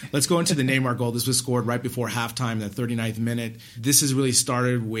 let's go into the Neymar goal. This was scored right before halftime, the 39th minute. This has really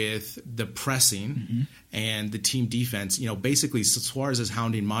started with the pressing and the team defense. Basically, Suarez is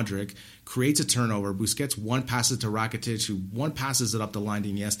hounding Modric, creates a turnover. Busquets one passes to Rakitic, who one passes it up the line to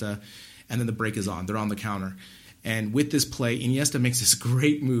Iniesta, and then the break is on. They're on the counter. And with this play, Iniesta makes this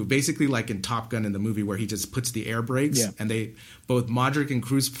great move, basically like in Top Gun in the movie where he just puts the air brakes and both Modric and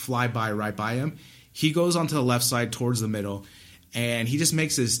Kroos fly right by him. He goes onto the left side towards the middle, and he just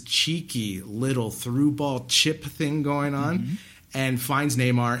makes this cheeky little through ball chip thing going on and finds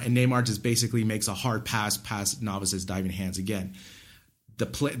Neymar, and Neymar just basically makes a hard pass past Navas' diving hands again.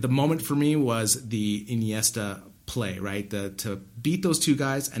 The moment for me was the Iniesta play, right? To beat those 2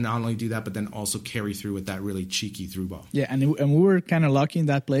 guys and not only do that, but then also carry through with that really cheeky through ball. Yeah, and we were kind of lucky in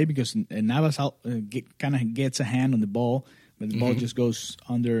that play because Navas kind of gets a hand on the ball, but the ball just goes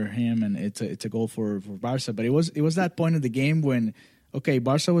under him, and it's a goal for Barca. But it was that point of the game when, okay,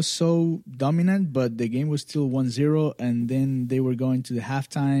 Barca was so dominant, but the game was still 1-0, and then they were going to the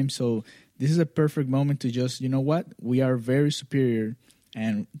halftime. So this is a perfect moment to just, you know what, we are very superior.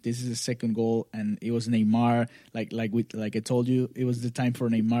 And this is the second goal, and it was Neymar. Like I told you, it was the time for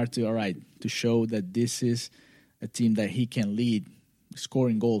Neymar to show that this is a team that he can lead,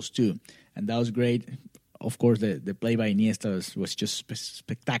 scoring goals too, and that was great. Of course, the play by Iniesta was just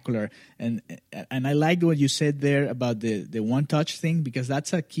spectacular, and I liked what you said there about the one touch thing, because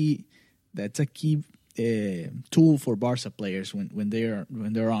that's a key tool for Barca players when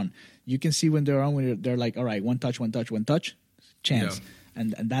they're on. You can see when they're on, when they're like, all right, one touch. Chance.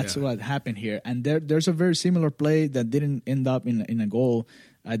 And that's what happened here. And there's a very similar play that didn't end up in a goal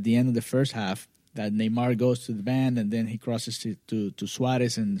at the end of the first half, that Neymar goes to the band and then he crosses to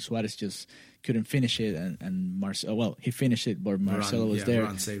Suarez, and Suarez just couldn't finish it. And Marcelo, well, he finished it, but Marcelo was there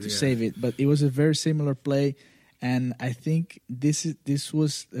to save it. But it was a very similar play. And I think this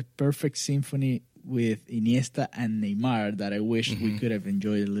was a perfect symphony with Iniesta and Neymar that I wish we could have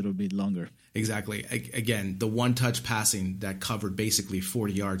enjoyed a little bit longer. Exactly. Again, the one-touch passing that covered basically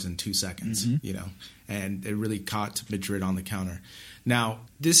 40 yards in 2 seconds, and it really caught Madrid on the counter. Now,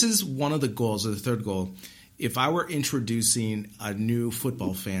 this is one of the goals, or the third goal. If I were introducing a new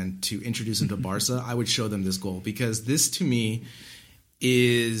football fan to introduce them to Barca, I would show them this goal, because this, to me,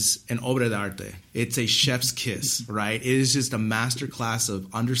 is an obra d'arte. It's a chef's kiss, right? It is just a masterclass of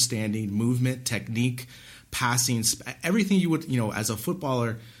understanding, movement, technique, passing, everything you would, as a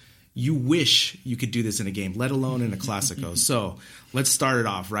footballer, you wish you could do this in a game, let alone in a Clásico. So let's start it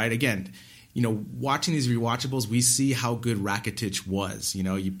off, right? Again, watching these rewatchables, we see how good Rakitic was.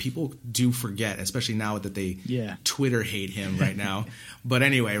 People do forget, especially now that they Twitter hate him right now. But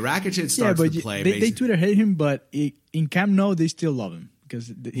anyway, Rakitic starts the play. They Twitter hate him, but in Camp Nou, they still love him because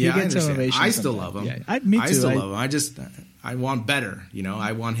he gets ovation. I still love him. Yeah, me too. I still love him. I want better.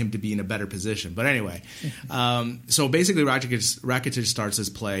 I want him to be in a better position. But anyway, so basically Rakitic starts his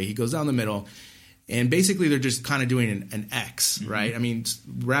play. He goes down the middle. And basically, they're just kind of doing an X, right? I mean,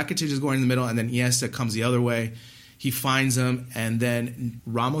 Rakitic is going in the middle, and then Iniesta comes the other way. He finds him, and then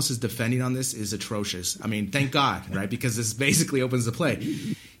Ramos' defending on this is atrocious. I mean, thank God, right? Because this basically opens the play.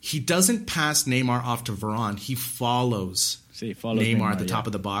 He doesn't pass Neymar off to Varane. He follows Neymar at the top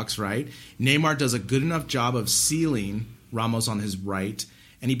of the box, right? Neymar does a good enough job of sealing Ramos on his right,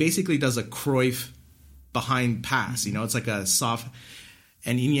 and he basically does a Cruyff behind pass. It's like a soft...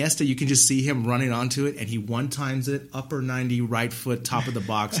 And Iniesta, you can just see him running onto it, and he one-times it, upper 90, right foot, top of the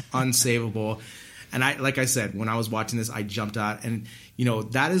box, unsavable. And like I said, when I was watching this, I jumped out. And,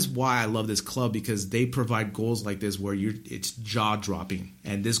 that is why I love this club, because they provide goals like this where it's jaw-dropping.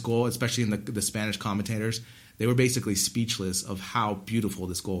 And this goal, especially in the Spanish commentators, they were basically speechless of how beautiful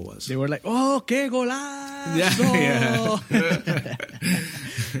this goal was. They were like, "Oh, qué golazo!"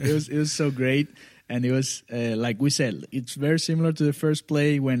 It was so great. And it was, like we said, it's very similar to the first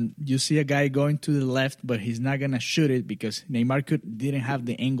play when you see a guy going to the left, but he's not going to shoot it because Neymar didn't have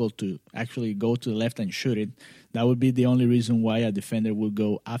the angle to actually go to the left and shoot it. That would be the only reason why a defender would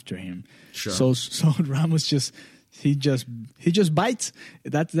go after him. Sure. So Ramos just bites.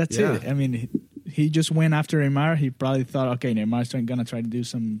 That's it. I mean, he just went after Neymar. He probably thought, okay, Neymar's going to try to do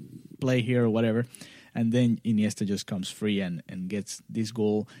some play here or whatever. And then Iniesta just comes free and gets this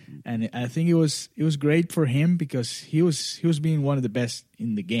goal. And I think it was great for him because he was being one of the best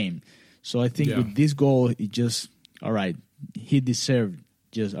in the game. So I think with this goal, it just, all right, he deserved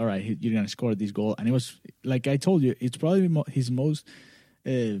just, all right, you're going to score this goal. And it was, like I told you, it's probably his most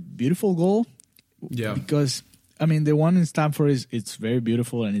beautiful goal. Yeah. Because, I mean, the one in Stamford it's very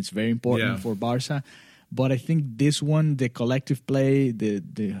beautiful and it's very important for Barca. But I think this one, the collective play, the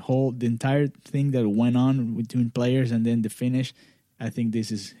entire thing that went on between players and then the finish, I think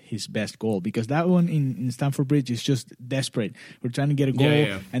this is his best goal. Because that one in Stamford Bridge is just desperate. We're trying to get a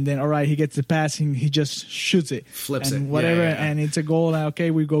goal, and then, all right, he gets the pass, and he just shoots it. Flips and it. Whatever, and it's a goal, and okay,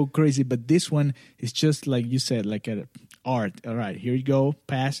 we go crazy. But this one is just, like you said, like an art. All right, here you go,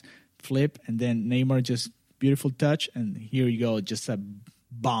 pass, flip, and then Neymar just beautiful touch, and here you go, just a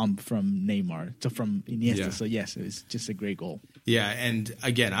bomb from Neymar, from Iniesta. Yeah. So yes, it's just a great goal. Yeah, and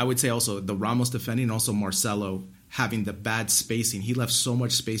again, I would say also the Ramos defending, and also Marcelo having the bad spacing. He left so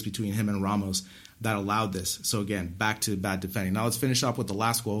much space between him and Ramos that allowed this. So again, back to bad defending. Now let's finish off with the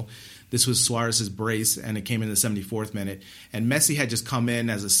last goal. This was Suarez's brace, and it came in the 74th minute. And Messi had just come in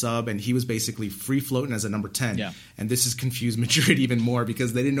as a sub, and he was basically free-floating as a number 10. Yeah. And this has confused Madrid even more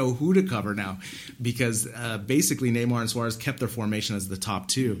because they didn't know who to cover now because basically Neymar and Suarez kept their formation as the top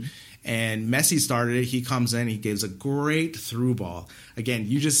two. Mm-hmm. And Messi started it. He comes in. He gives a great through ball. Again,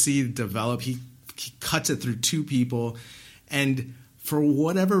 you just see it develop. He cuts it through two people. And for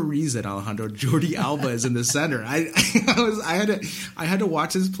whatever reason, Alejandro, Jordi Alba is in the center. I had to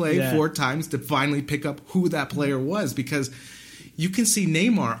watch his play 4 times to finally pick up who that player was because you can see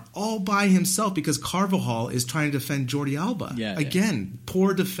Neymar all by himself because Carvajal is trying to defend Jordi Alba. Again,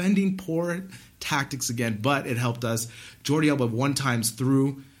 poor defending, poor tactics again, but it helped us. Jordi Alba one times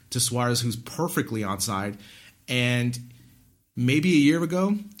through to Suarez, who's perfectly onside. And maybe a year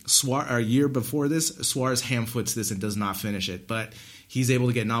ago, a year before this, Suarez ham-foots this and does not finish it. But he's able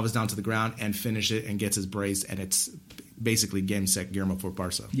to get Navas down to the ground and finish it and gets his brace. And it's basically game, set, Guillermo for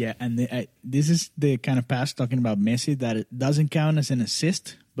Barca. Yeah, and this is the kind of pass, talking about Messi, that it doesn't count as an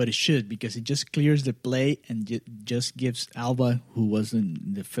assist, but it should, because it just clears the play and just gives Alba, who was in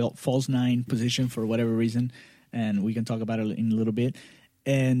the false nine position for whatever reason, and we can talk about it in a little bit.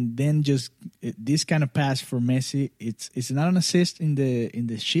 And then just this kind of pass for Messi, it's not an assist in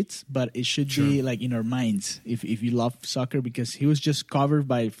the sheets, but it should be like in our minds if you love soccer, because he was just covered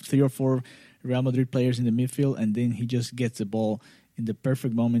by 3 or 4 Real Madrid players in the midfield, and then he just gets the ball in the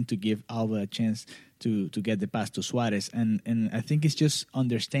perfect moment to give Alba a chance to get the pass to Suarez. And I think it's just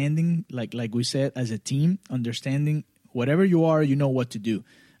understanding, like we said, as a team, understanding whatever you are, you know what to do.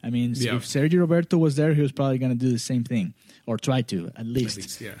 I mean, if Sergio Roberto was there, he was probably going to do the same thing, or try to, at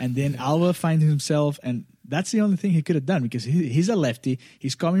least. Yeah. And then Alba finds himself, and that's the only thing he could have done, because he's a lefty.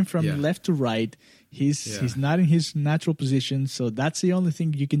 He's coming from left to right. He's not in his natural position, so that's the only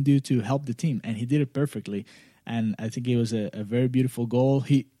thing you can do to help the team, and he did it perfectly. And I think it was a very beautiful goal.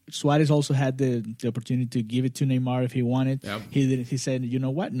 Suarez also had the opportunity to give it to Neymar if he wanted. Yep. He said, you know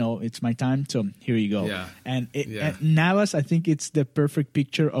what? No, it's my time, so here you go. Yeah. And Navas, I think it's the perfect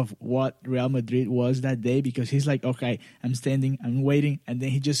picture of what Real Madrid was that day, because he's like, okay, I'm standing, I'm waiting, and then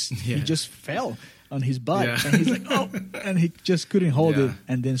he just fell on his butt, and he's like, oh, and he just couldn't hold it,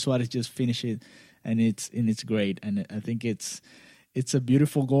 and then Suarez just finished it, and it's great. And I think it's a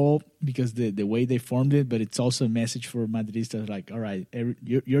beautiful goal because the way they formed it, but it's also a message for Madridistas, like, all right,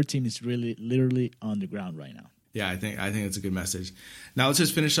 your team is really literally on the ground right now. Yeah, I think it's a good message. Now let's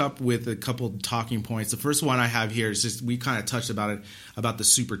just finish up with a couple talking points. The first one I have here is just, we kind of touched about the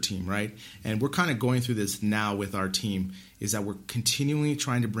super team, right? And we're kind of going through this now with our team, is that we're continually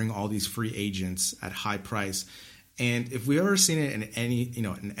trying to bring all these free agents at high price. And if we've ever seen it in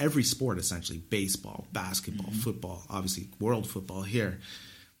in every sport, essentially, baseball, basketball, football, obviously world football here,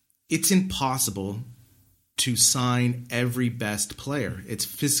 it's impossible to sign every best player. It's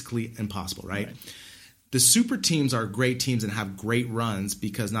physically impossible, right? The super teams are great teams and have great runs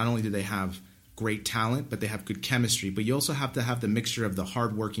because not only do they have great talent, but they have good chemistry. But you also have to have the mixture of the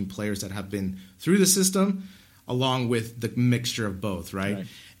hardworking players that have been through the system, along with the mixture of both, right?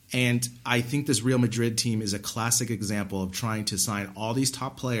 And I think this Real Madrid team is a classic example of trying to sign all these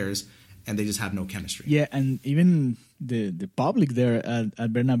top players, and they just have no chemistry. Yeah, and even the public there at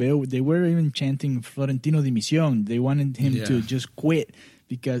Bernabeu, they were even chanting Florentino dimisión. They wanted him to just quit,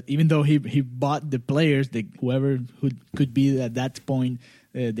 because even though he bought the players, whoever who could be at that point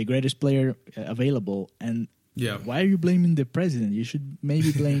the greatest player available, and why are you blaming the president? You should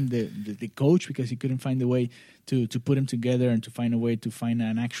maybe blame the coach, because he couldn't find a way to put them together and to find a way to find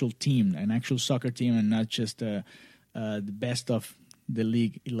an actual team, an actual soccer team, and not just the best of the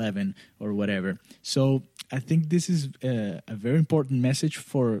League 11 or whatever. So I think this is a very important message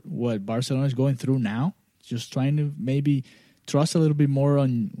for what Barcelona is going through now. Just trying to maybe trust a little bit more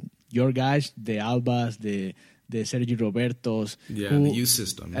on your guys, the Albas, the Sergio Robertos. Yeah, the youth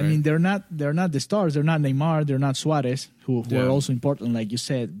system. Right? I mean, they're not the stars. They're not Neymar. They're not Suarez, who are also important, like you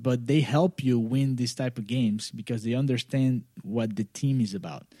said. But they help you win these type of games because they understand what the team is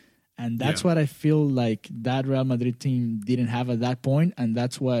about. And that's what I feel like that Real Madrid team didn't have at that point. And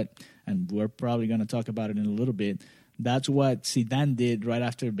that's what, and we're probably going to talk about it in a little bit, that's what Zidane did right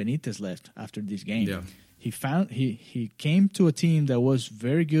after Benitez left after this game. Yeah. He came to a team that was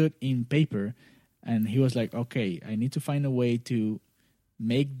very good in paper, and he was like, okay, I need to find a way to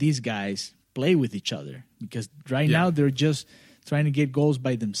make these guys play with each other, because right now they're just trying to get goals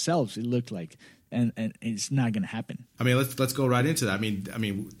by themselves, it looked like. And it's not going to happen. I mean, let's go right into that. I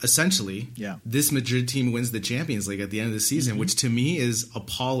mean, essentially, this Madrid team wins the Champions League at the end of the season, which to me is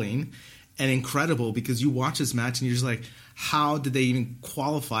appalling and incredible, because you watch this match and you're just like, how did they even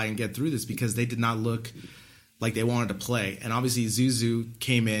qualify and get through this? Because they did not look like they wanted to play. And obviously, Zizou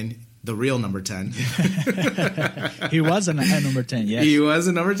came in, the real number 10. He was a number 10, yes. He was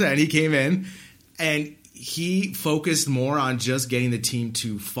a number 10. He came in, and he focused more on just getting the team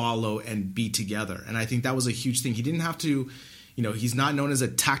to follow and be together. And I think that was a huge thing. He didn't have to, he's not known as a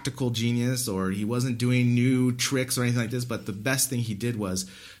tactical genius, or he wasn't doing new tricks or anything like this. But the best thing he did was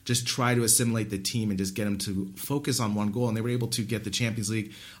just try to assimilate the team and just get them to focus on one goal. And they were able to get the Champions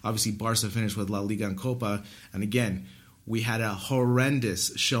League. Obviously, Barca finished with La Liga and Copa. And again, we had a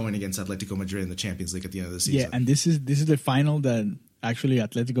horrendous showing against Atletico Madrid in the Champions League at the end of the season. Yeah, and this is the final that actually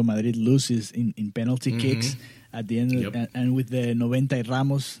Atletico Madrid loses in penalty kicks at the end, and with the 90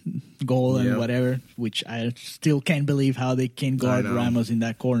 Ramos goal and whatever, which I still can't believe how they can guard Ramos in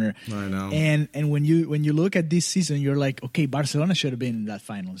that corner. I know. And when you look at this season, you're like, okay, Barcelona should have been in that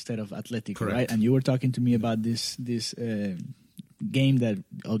final instead of Atletico, right? And you were talking to me about this games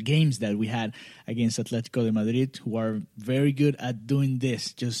that we had against Atletico de Madrid, who are very good at doing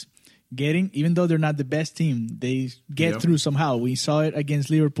this, just getting, even though they're not the best team, they get through somehow. We saw it against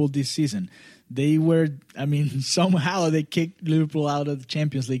Liverpool this season. They were, somehow they kicked Liverpool out of the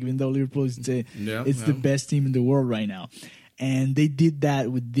Champions League, even though Liverpool is the best team in the world right now. And they did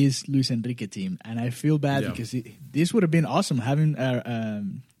that with this Luis Enrique team. And I feel bad because this would have been awesome. Having a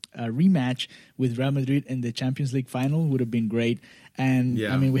rematch with Real Madrid in the Champions League final would have been great. And,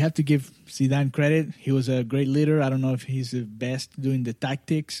 we have to give Zidane credit. He was a great leader. I don't know if he's the best doing the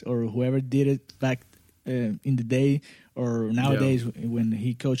tactics or whoever did it back in the day or nowadays when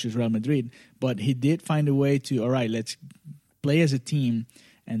he coaches Real Madrid. But he did find a way to, all right, let's play as a team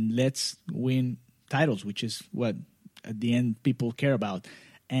and let's win titles, which is what at the end people care about.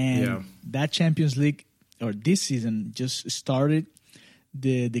 And that Champions League, or this season, just started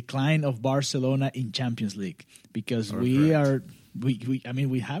the decline of Barcelona in Champions League, because we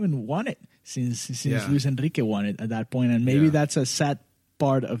haven't won it since Luis Enrique won it at that point. And maybe that's a sad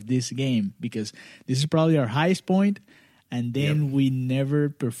part of this game, because this is probably our highest point, and then we never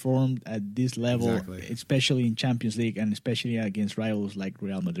performed at this level, especially in Champions League and especially against rivals like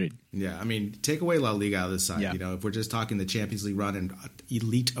Real Madrid. Yeah, take away La Liga out of this side. Yeah. If we're just talking the Champions League run and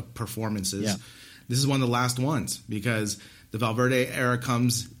elite performances, this is one of the last ones, because the Valverde era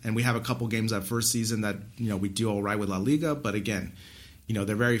comes and we have a couple games that first season that, we do all right with La Liga. But again,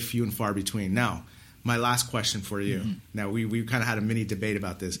 they're very few and far between. Now, my last question for you. Mm-hmm. Now, we kind of had a mini debate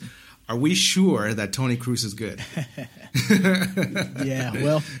about this. Are we sure that Toni Kroos is good? Yeah,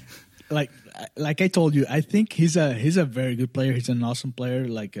 well, like I told you, I think he's a very good player. He's an awesome player,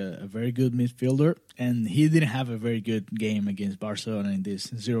 like a very good midfielder. And he didn't have a very good game against Barcelona in this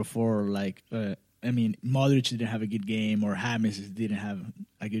 0-4. Modric didn't have a good game, or James didn't have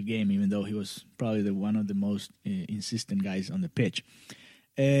a good game, even though he was probably one of the most insistent guys on the pitch.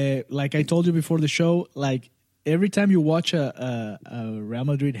 Like I told you before the show, every time you watch a Real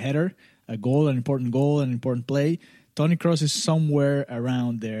Madrid header, a goal, an important play, Toni Kroos is somewhere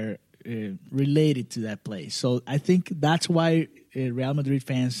around there related to that play. So I think that's why Real Madrid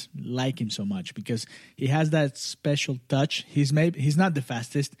fans like him so much, because he has that special touch. He's not the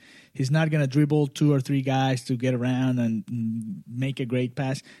fastest. He's not going to dribble 2 or 3 guys to get around and make a great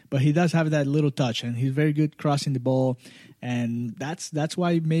pass, but he does have that little touch, and he's very good crossing the ball. And that's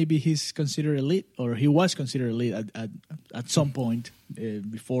why maybe he's considered elite, or he was considered elite at some point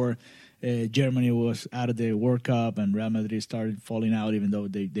before Germany was out of the World Cup and Real Madrid started falling out, even though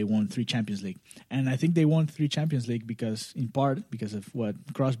they won 3 Champions League. And I think they won 3 Champions League in part because of what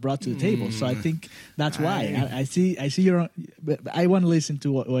Kroos brought to the table. So I think that's why. I see your. I want to listen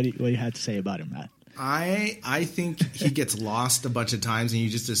to what you had to say about him, Matt. I think he gets lost a bunch of times, and you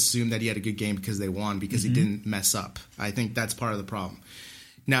just assume that he had a good game because they won, because he didn't mess up. I think that's part of the problem.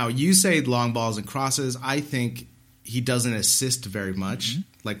 Now, you say long balls and crosses. I think he doesn't assist very much.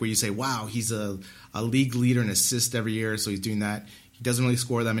 Like where you say, wow, he's a league leader in assists every year, so he's doing that. He doesn't really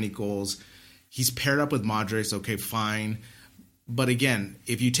score that many goals. He's paired up with Modric, okay, fine. But again,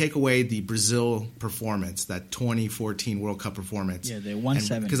 if you take away the Brazil performance, that 2014 World Cup performance. Yeah, they won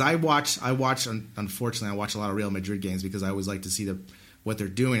 7. Because unfortunately, I watch a lot of Real Madrid games because I always like to see what they're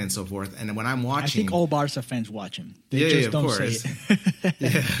doing and so forth. And when I'm watching, I think all Barca fans watch him. They just don't say it.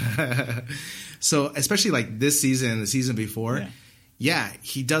 Yeah. So especially like this season and the season before,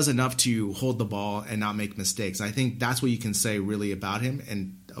 he does enough to hold the ball and not make mistakes. I think that's what you can say really about him.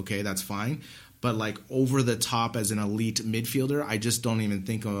 And okay, that's fine. But like over the top as an elite midfielder, I just don't even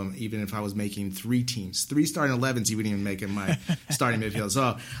think of him. Even if I was making 3 starting 11s, he wouldn't even make him my starting midfielder.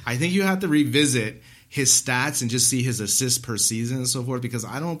 So I think you have to revisit his stats and just see his assists per season and so forth, because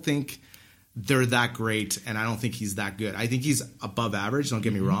I don't think they're that great, and I don't think he's that good. I think he's above average, don't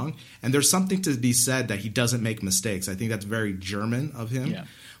get me wrong. And there's something to be said that he doesn't make mistakes. I think that's very German of him. Yeah.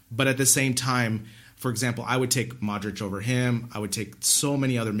 But at the same time, for example, I would take Modric over him. I would take so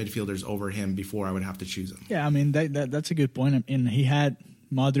many other midfielders over him before I would have to choose him. Yeah, that's a good point. And he had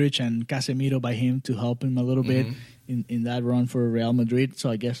Modric and Casemiro by him to help him a little bit in that run for Real Madrid.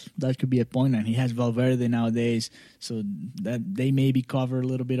 So I guess that could be a point. And he has Valverde nowadays, so that they maybe cover a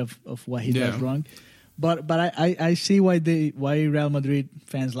little bit of what he does wrong. But I see why Real Madrid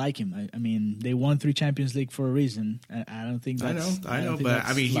fans like him. I mean, they won 3 Champions League for a reason. I don't think that's... I know, but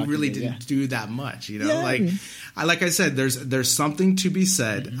I mean, he really didn't do that much. Like I said, there's something to be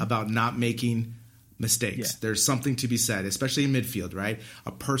said about not making mistakes. Yeah. There's something to be said, especially in midfield, right?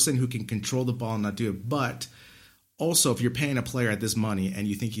 A person who can control the ball and not do it. But also, if you're paying a player at this money and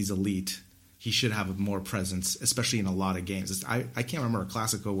you think he's elite, he should have more presence, especially in a lot of games. I can't remember a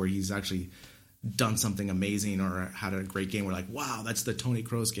Clasico where he's actually done something amazing or had a great game. We're like, wow, that's the Toni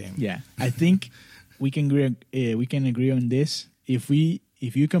Kroos game. Yeah, I think we can agree on this. If you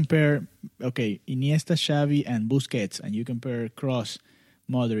compare, Iniesta, Xavi, and Busquets, and you compare Kroos,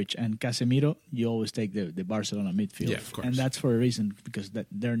 Modric, and Casemiro, you always take the Barcelona midfield. Yeah, of course. And that's for a reason, because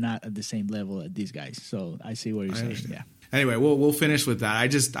they're not at the same level as these guys. So I see what you're saying. Understand. Yeah. Anyway, we'll finish with that. I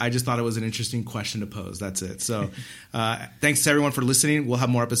just thought it was an interesting question to pose. That's it. So thanks to everyone for listening. We'll have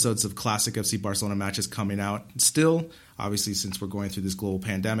more episodes of Classic FC Barcelona matches coming out still, obviously, since we're going through this global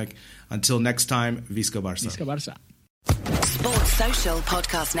pandemic. Until next time, Visca Barça. Visca Barça. Sports Social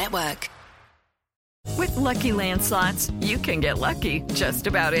Podcast Network. With Lucky Land Slots, you can get lucky just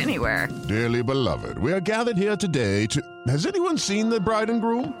about anywhere. Dearly beloved, we are gathered here today to... Has anyone seen the bride and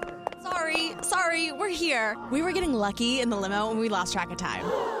groom? Sorry, we're here. We were getting lucky in the limo and we lost track of time.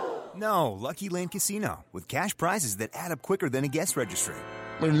 No, Lucky Land Casino, with cash prizes that add up quicker than a guest registry.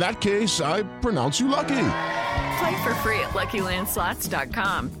 In that case, I pronounce you lucky. Play for free at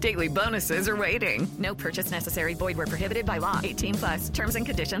LuckyLandSlots.com. Daily bonuses are waiting. No purchase necessary. Void where prohibited by law. 18+. Terms and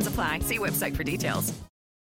conditions apply. See website for details.